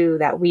element too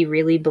that we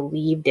really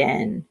believed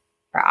in,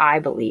 or I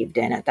believed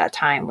in at that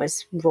time,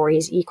 was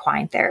Rory's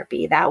equine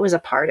therapy. That was a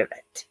part of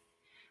it.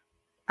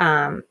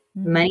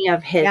 Many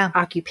of his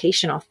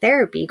occupational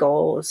therapy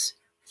goals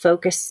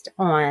focused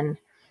on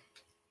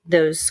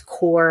those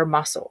core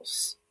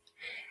muscles.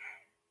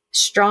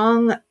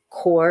 Strong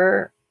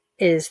core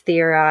is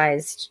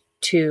theorized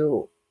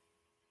to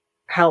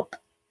help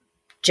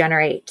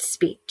generate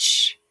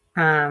speech.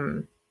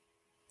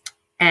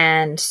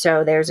 And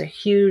so there's a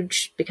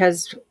huge,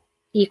 because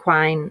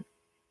equine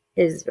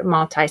is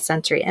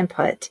multi-sensory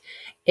input,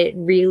 it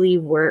really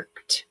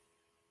worked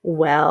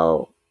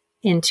well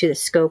into the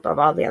scope of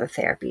all the other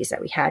therapies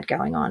that we had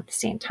going on at the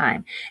same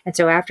time. And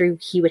so after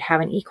he would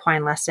have an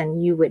equine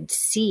lesson, you would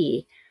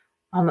see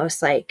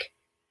almost like,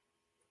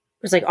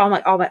 it was like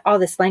all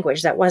this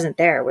language that wasn't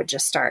there would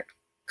just start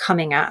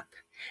coming up.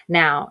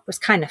 Now, it was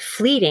kind of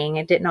fleeting.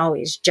 It didn't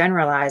always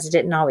generalize. It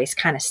didn't always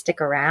kind of stick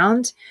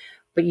around,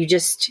 but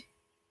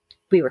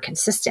we were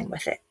consistent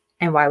with it,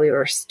 and while we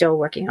were still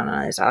working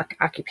on his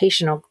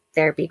occupational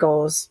therapy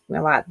goals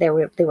a lot, they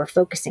were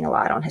focusing a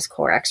lot on his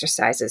core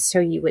exercises. So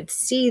you would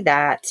see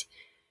that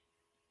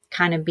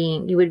kind of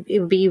it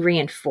would be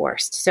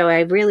reinforced. So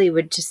I really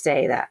would just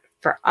say that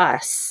for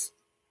us,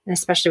 and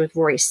especially with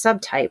Rory's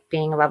subtype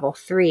being a level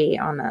 3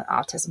 on the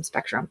autism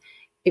spectrum,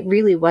 it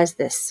really was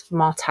this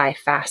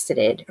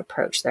multifaceted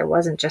approach. There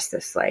wasn't just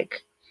this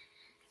like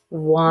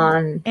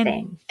one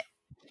thing.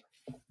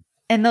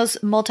 And those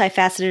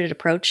multifaceted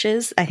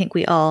approaches, I think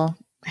we all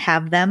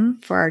have them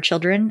for our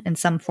children in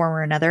some form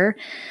or another.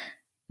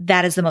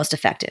 That is the most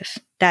effective.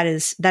 That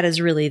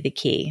is really the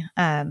key,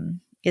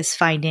 is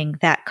finding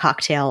that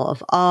cocktail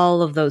of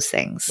all of those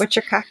things. What's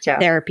your cocktail?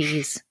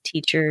 Therapies,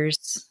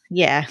 teachers.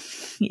 Yeah.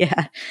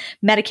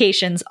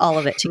 Medications, all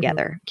of it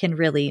together can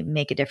really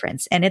make a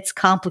difference. And it's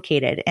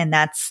complicated, and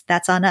that's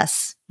on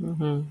us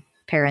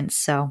parents.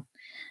 So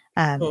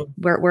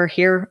we're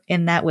here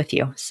in that with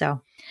you.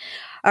 So,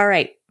 all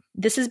right.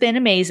 This has been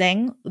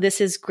amazing.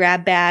 This is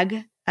Grab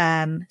Bag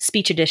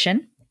Speech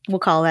Edition. We'll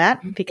call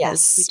that,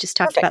 because we just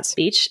talked about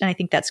speech, and I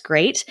think that's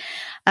great.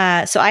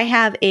 So I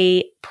have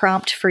a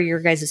prompt for your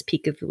guys'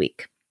 peak of the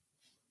week.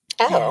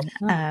 Oh,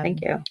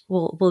 thank you.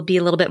 We'll be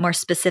a little bit more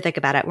specific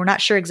about it. We're not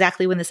sure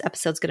exactly when this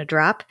episode's going to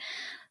drop.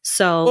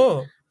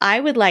 So I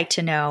would like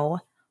to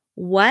know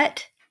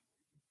what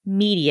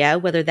media,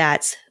 whether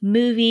that's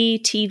movie,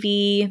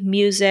 TV,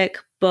 music,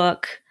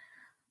 book,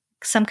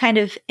 some kind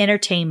of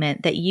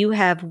entertainment that you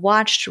have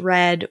watched,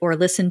 read, or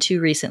listened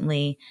to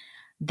recently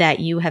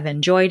that you have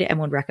enjoyed and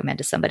would recommend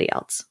to somebody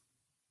else.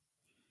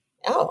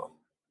 Oh.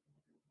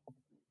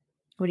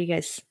 What do you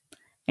guys,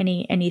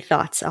 any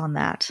thoughts on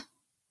that?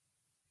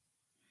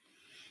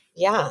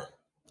 Yeah.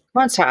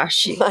 Come on,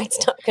 Tosh. Mine's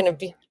not going to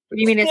be.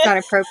 You mean it's not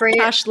appropriate?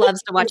 Tosh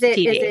loves to watch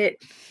TV.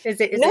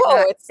 Is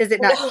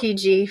it not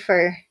PG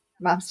for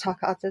Moms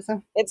Talk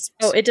Autism?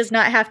 It does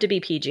not have to be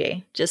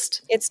PG.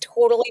 It's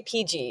totally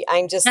PG.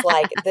 I'm just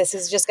like, this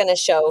is just going to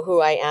show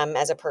who I am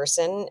as a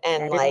person,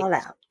 and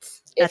like,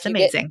 that's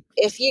amazing.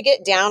 If you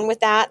get down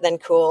with that, then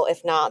cool.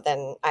 If not,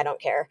 then I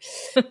don't care.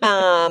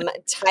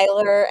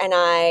 Tyler and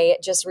I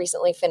just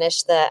recently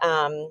finished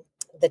the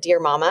Dear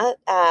Mama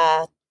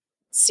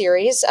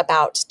series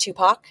about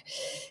Tupac,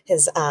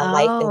 his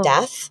life and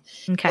death,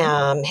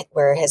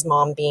 where his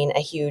mom being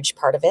a huge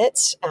part of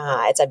it.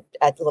 It's a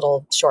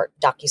little short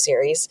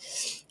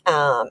docuseries,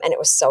 and it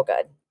was so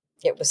good.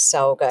 It was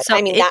so good. So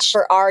I mean, that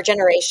for our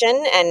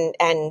generation,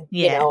 and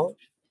you know,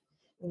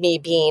 me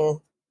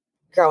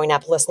growing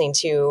up listening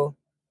to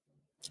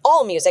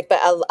all music, but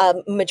a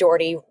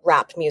majority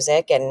rap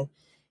music, and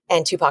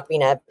Tupac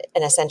being an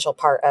essential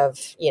part of,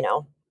 you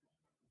know,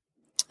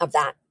 of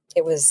that.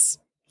 It was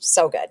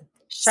so good.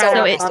 So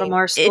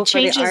Baltimore School for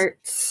the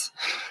Arts.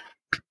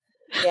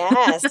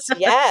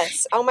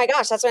 Yes. Oh my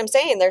gosh, that's what I'm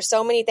saying. There's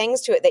so many things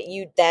to it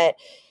that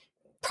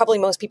probably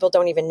most people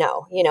don't even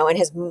know, you know, and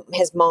his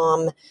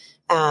mom,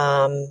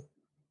 you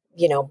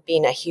know,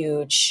 being a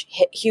huge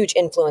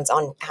influence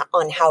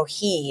on how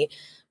he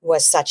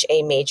was such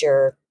a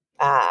major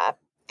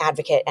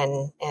advocate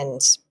and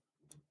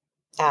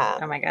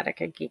oh my God, I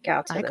could geek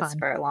out to this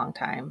for a long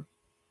time.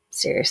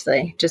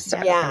 Seriously, just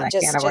for you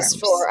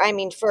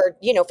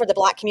know, for the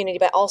Black community,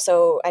 but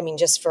also, I mean,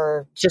 just creatives,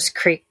 for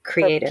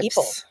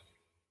people.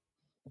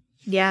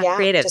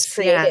 Creatives, just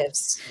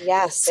creatives.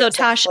 Yes. So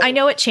exactly. Tosh, I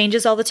know it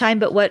changes all the time,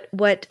 but what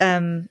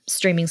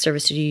streaming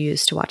service did you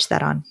use to watch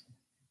that on?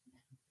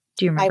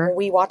 Do you remember?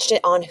 We watched it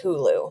on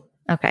Hulu.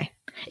 Okay.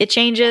 It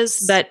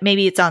changes, but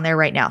maybe it's on there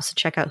right now. So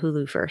check out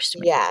Hulu first.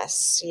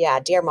 Yes. Yeah.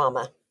 Dear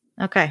Mama.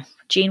 Okay.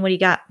 Jean, what do you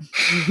got?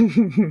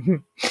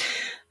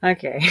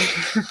 Okay.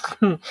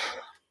 Oh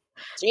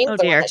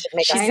dear.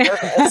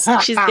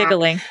 She's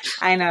giggling.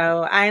 I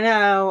know.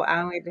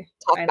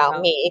 Talk about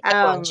me.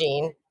 Come on,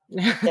 Jean.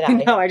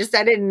 No, I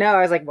didn't know.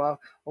 I was like, well,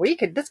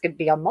 this could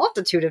be a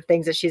multitude of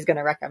things that she's going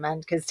to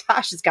recommend, because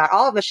Tosh has got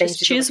all of the things.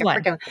 Choose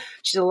one.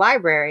 She's a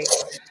library.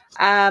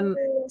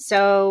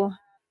 So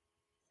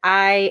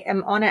I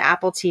am on an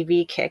Apple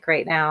TV kick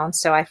right now.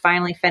 So I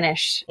finally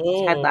finished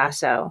Ted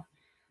Lasso,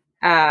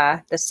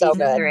 the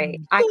season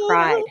 3.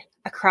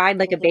 I cried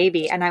like a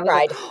baby, and I was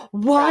like,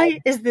 why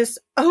is this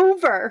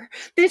over?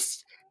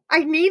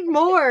 I need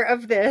more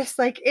of this.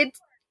 Like it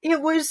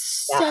was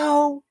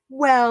so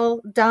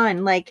well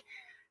done. Like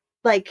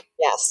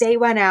they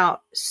went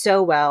out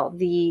so well.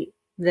 The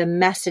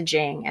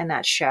messaging in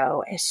that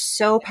show is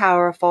so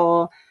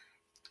powerful,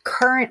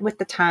 current with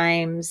the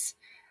times.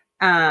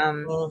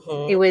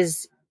 It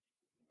was,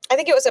 I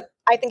think it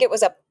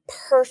was a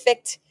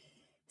perfect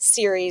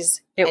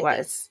series. It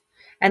was.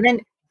 And then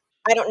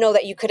I don't know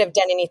that you could have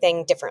done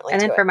anything differently.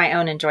 And then for my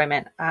own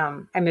enjoyment,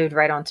 I moved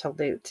right on to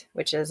Loot,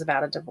 which is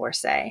about a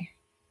divorcee.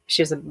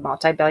 She was a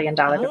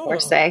multi-billion-dollar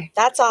divorcee.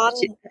 That's on.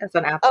 It's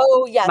on Apple.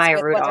 Oh yes, Maya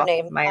Rudolph. What's her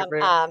name? Maya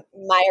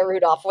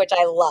Rudolph, which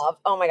I love.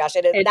 Oh my gosh,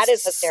 that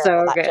is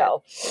hysterical. So that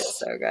show. It's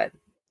so good.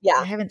 Yeah,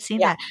 I haven't seen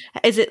that.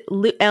 Is it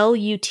Lute?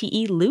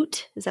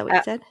 Loot? Is that what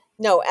you said?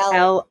 No,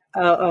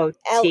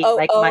 L-O-O-T,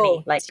 like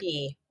money, like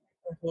T.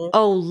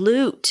 Oh,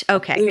 lute.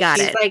 Okay, Lute. got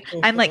She's it. like,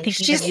 I'm like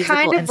thinking she's of musical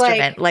kind of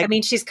instrument. like, I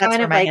mean, she's that's kind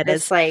where of my like head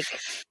this is. like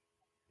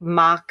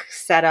mock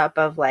setup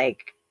of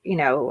like, you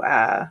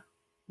know,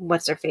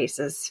 what's her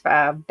face's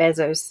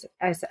Bezos,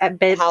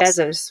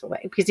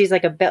 Bezos, because he's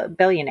like a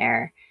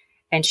billionaire,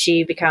 and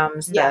she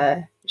becomes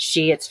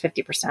she gets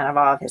 50% of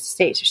all of his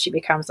estate, so she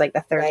becomes like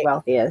the third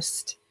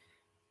wealthiest.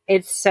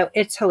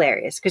 It's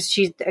hilarious because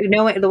she's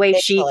the way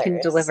she hilarious. can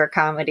deliver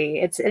comedy.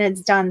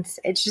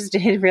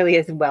 It really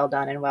is well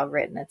done and well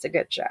written. It's a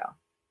good show.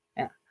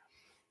 Yeah,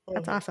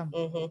 that's awesome.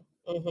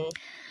 Mm-hmm. Mm-hmm.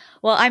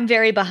 Well, I'm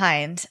very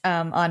behind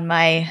on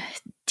my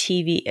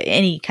TV,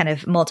 any kind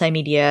of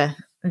multimedia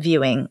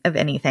viewing of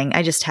anything.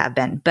 I just have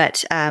been.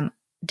 But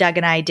Doug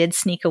and I did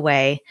sneak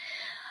away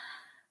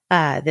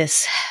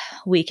this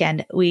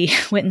weekend. We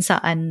went and saw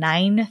a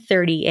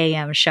 9:30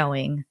 a.m.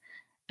 showing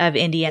of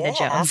Indiana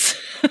Jones.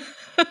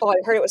 Oh, I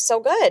heard it was so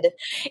good.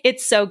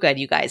 It's so good,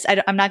 you guys.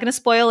 I'm not going to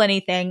spoil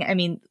anything. I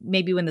mean,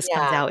 maybe when this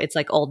comes out, it's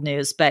like old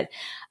news, but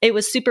it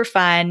was super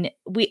fun.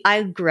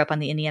 I grew up on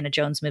the Indiana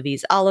Jones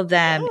movies, all of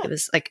them. It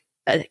was like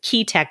a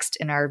key text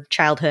in our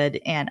childhood,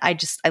 and I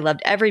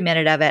loved every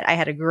minute of it. I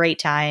had a great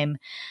time.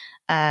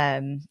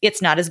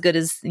 It's not as good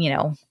as,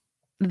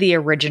 the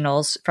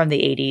originals from the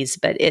 80s,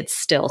 but it's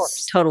still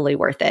totally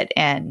worth it.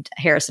 And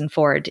Harrison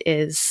Ford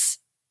is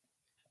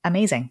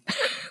amazing.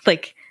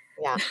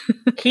 Yeah.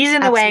 He's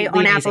in the way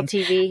on Apple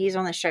TV. He's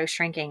on the show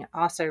Shrinking,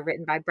 also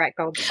written by Brett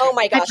Goldstein. Oh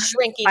my gosh,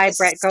 Shrinking by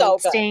Brett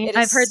Goldstein.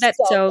 I've heard that's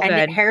so good.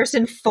 And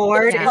Harrison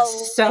Ford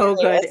is so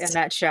good in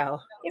that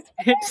show.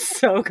 It's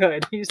so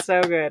good. He's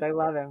so good. I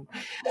love him.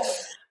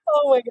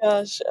 Oh my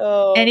gosh.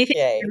 Oh,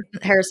 anything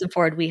Harrison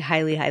Ford, we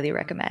highly, highly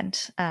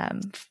recommend. I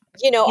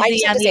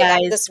just have to say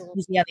that this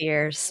easy on the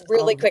ears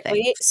really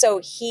quickly.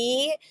 So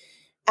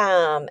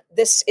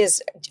this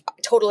is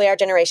totally our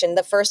generation.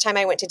 The first time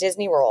I went to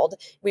Disney World,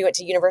 we went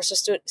to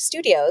Universal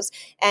Studios,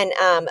 and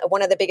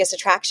one of the biggest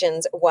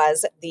attractions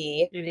was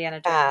the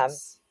Indiana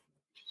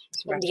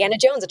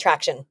Jones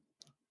attraction.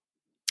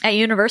 At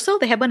Universal?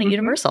 They had one at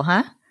Universal,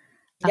 huh?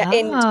 Yeah,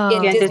 in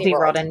Disney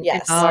World.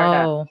 Yes. In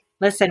Florida.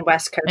 Listen,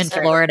 West Coast. In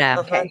Florida.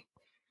 Okay.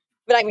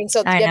 But I mean,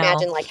 so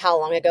imagine like how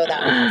long ago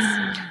that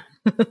was.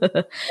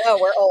 Oh,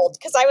 we're old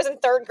because I was in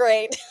third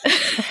grade.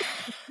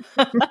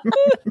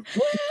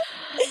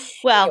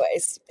 Well,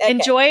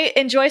 anyways,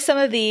 enjoy some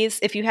of these.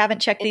 If you haven't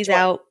checked these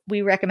out,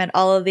 we recommend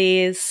all of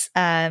these.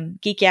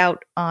 Geek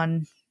out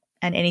on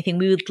anything.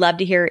 We would love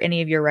to hear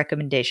any of your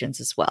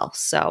recommendations as well.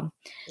 So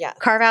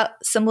carve out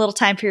some little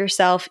time for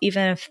yourself,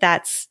 even if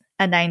that's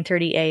a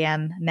 9:30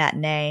 a.m.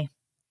 matinee.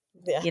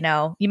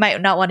 Yeah. You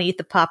might not want to eat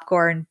the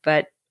popcorn,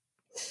 but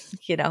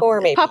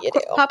or maybe you do.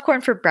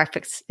 Popcorn for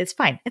breakfast. It's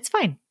fine. It's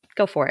fine.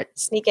 Go for it.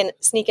 Sneak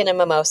in a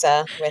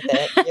mimosa with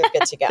it. You're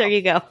good to go. There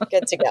you go.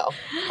 Good to go.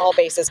 All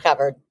bases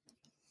covered.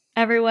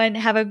 Everyone,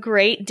 have a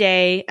great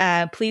day.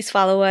 Please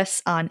follow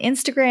us on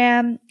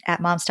Instagram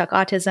at Moms Talk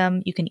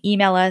Autism. You can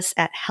email us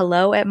at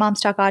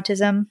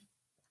hello@momstalkautism.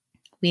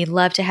 We'd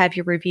love to have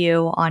your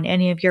review on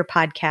any of your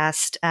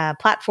podcast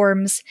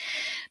platforms,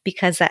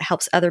 because that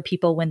helps other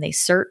people when they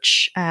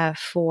search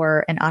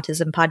for an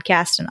autism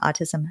podcast, an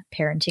autism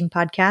parenting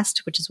podcast,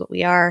 which is what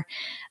we are.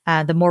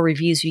 The more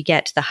reviews you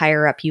get, the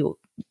higher up you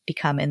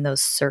become in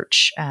those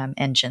search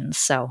engines.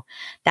 So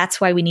that's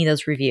why we need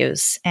those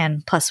reviews.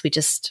 And plus, we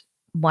just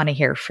want to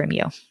hear from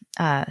you.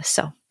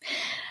 So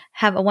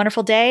have a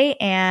wonderful day,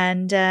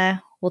 and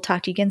we'll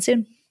talk to you again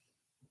soon.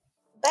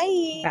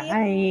 Bye.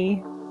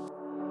 Bye.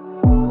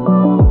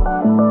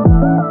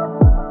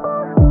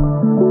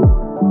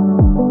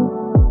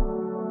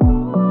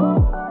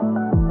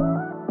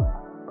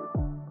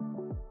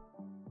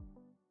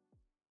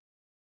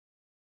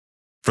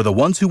 For the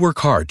ones who work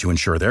hard to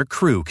ensure their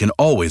crew can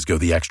always go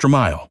the extra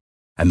mile,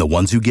 and the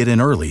ones who get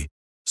in early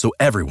so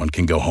everyone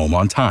can go home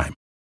on time,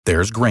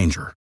 there's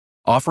Grainger,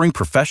 offering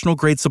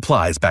professional-grade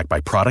supplies backed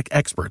by product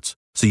experts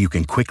so you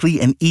can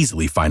quickly and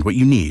easily find what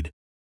you need.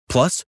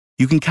 Plus,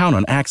 you can count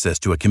on access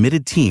to a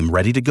committed team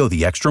ready to go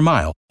the extra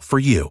mile for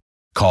you.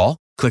 Call,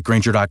 click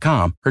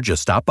Grainger.com, or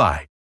just stop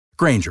by.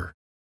 Grainger,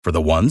 for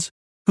the ones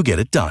who get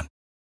it done.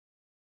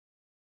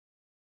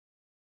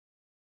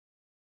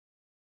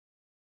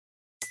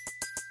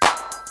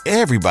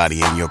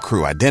 Everybody in your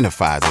crew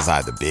identifies as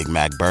either Big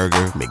Mac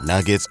Burger,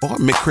 McNuggets, or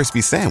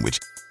McCrispy Sandwich.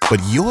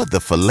 But you're the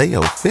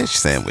Filet-O-Fish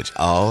Sandwich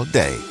all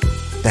day.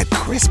 That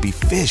crispy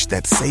fish,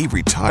 that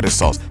savory tartar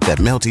sauce, that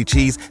melty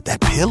cheese,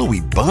 that pillowy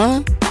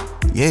bun.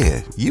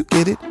 Yeah, you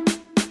get it.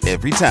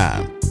 Every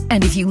time.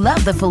 And if you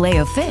love the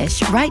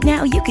Filet-O-Fish, right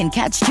now you can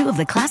catch two of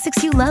the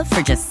classics you love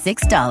for just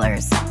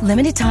 $6.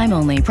 Limited time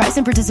only. Price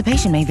and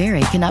participation may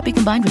vary. Cannot be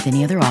combined with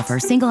any other offer.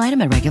 Single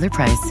item at regular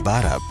price.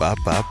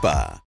 Ba-da-ba-ba-ba.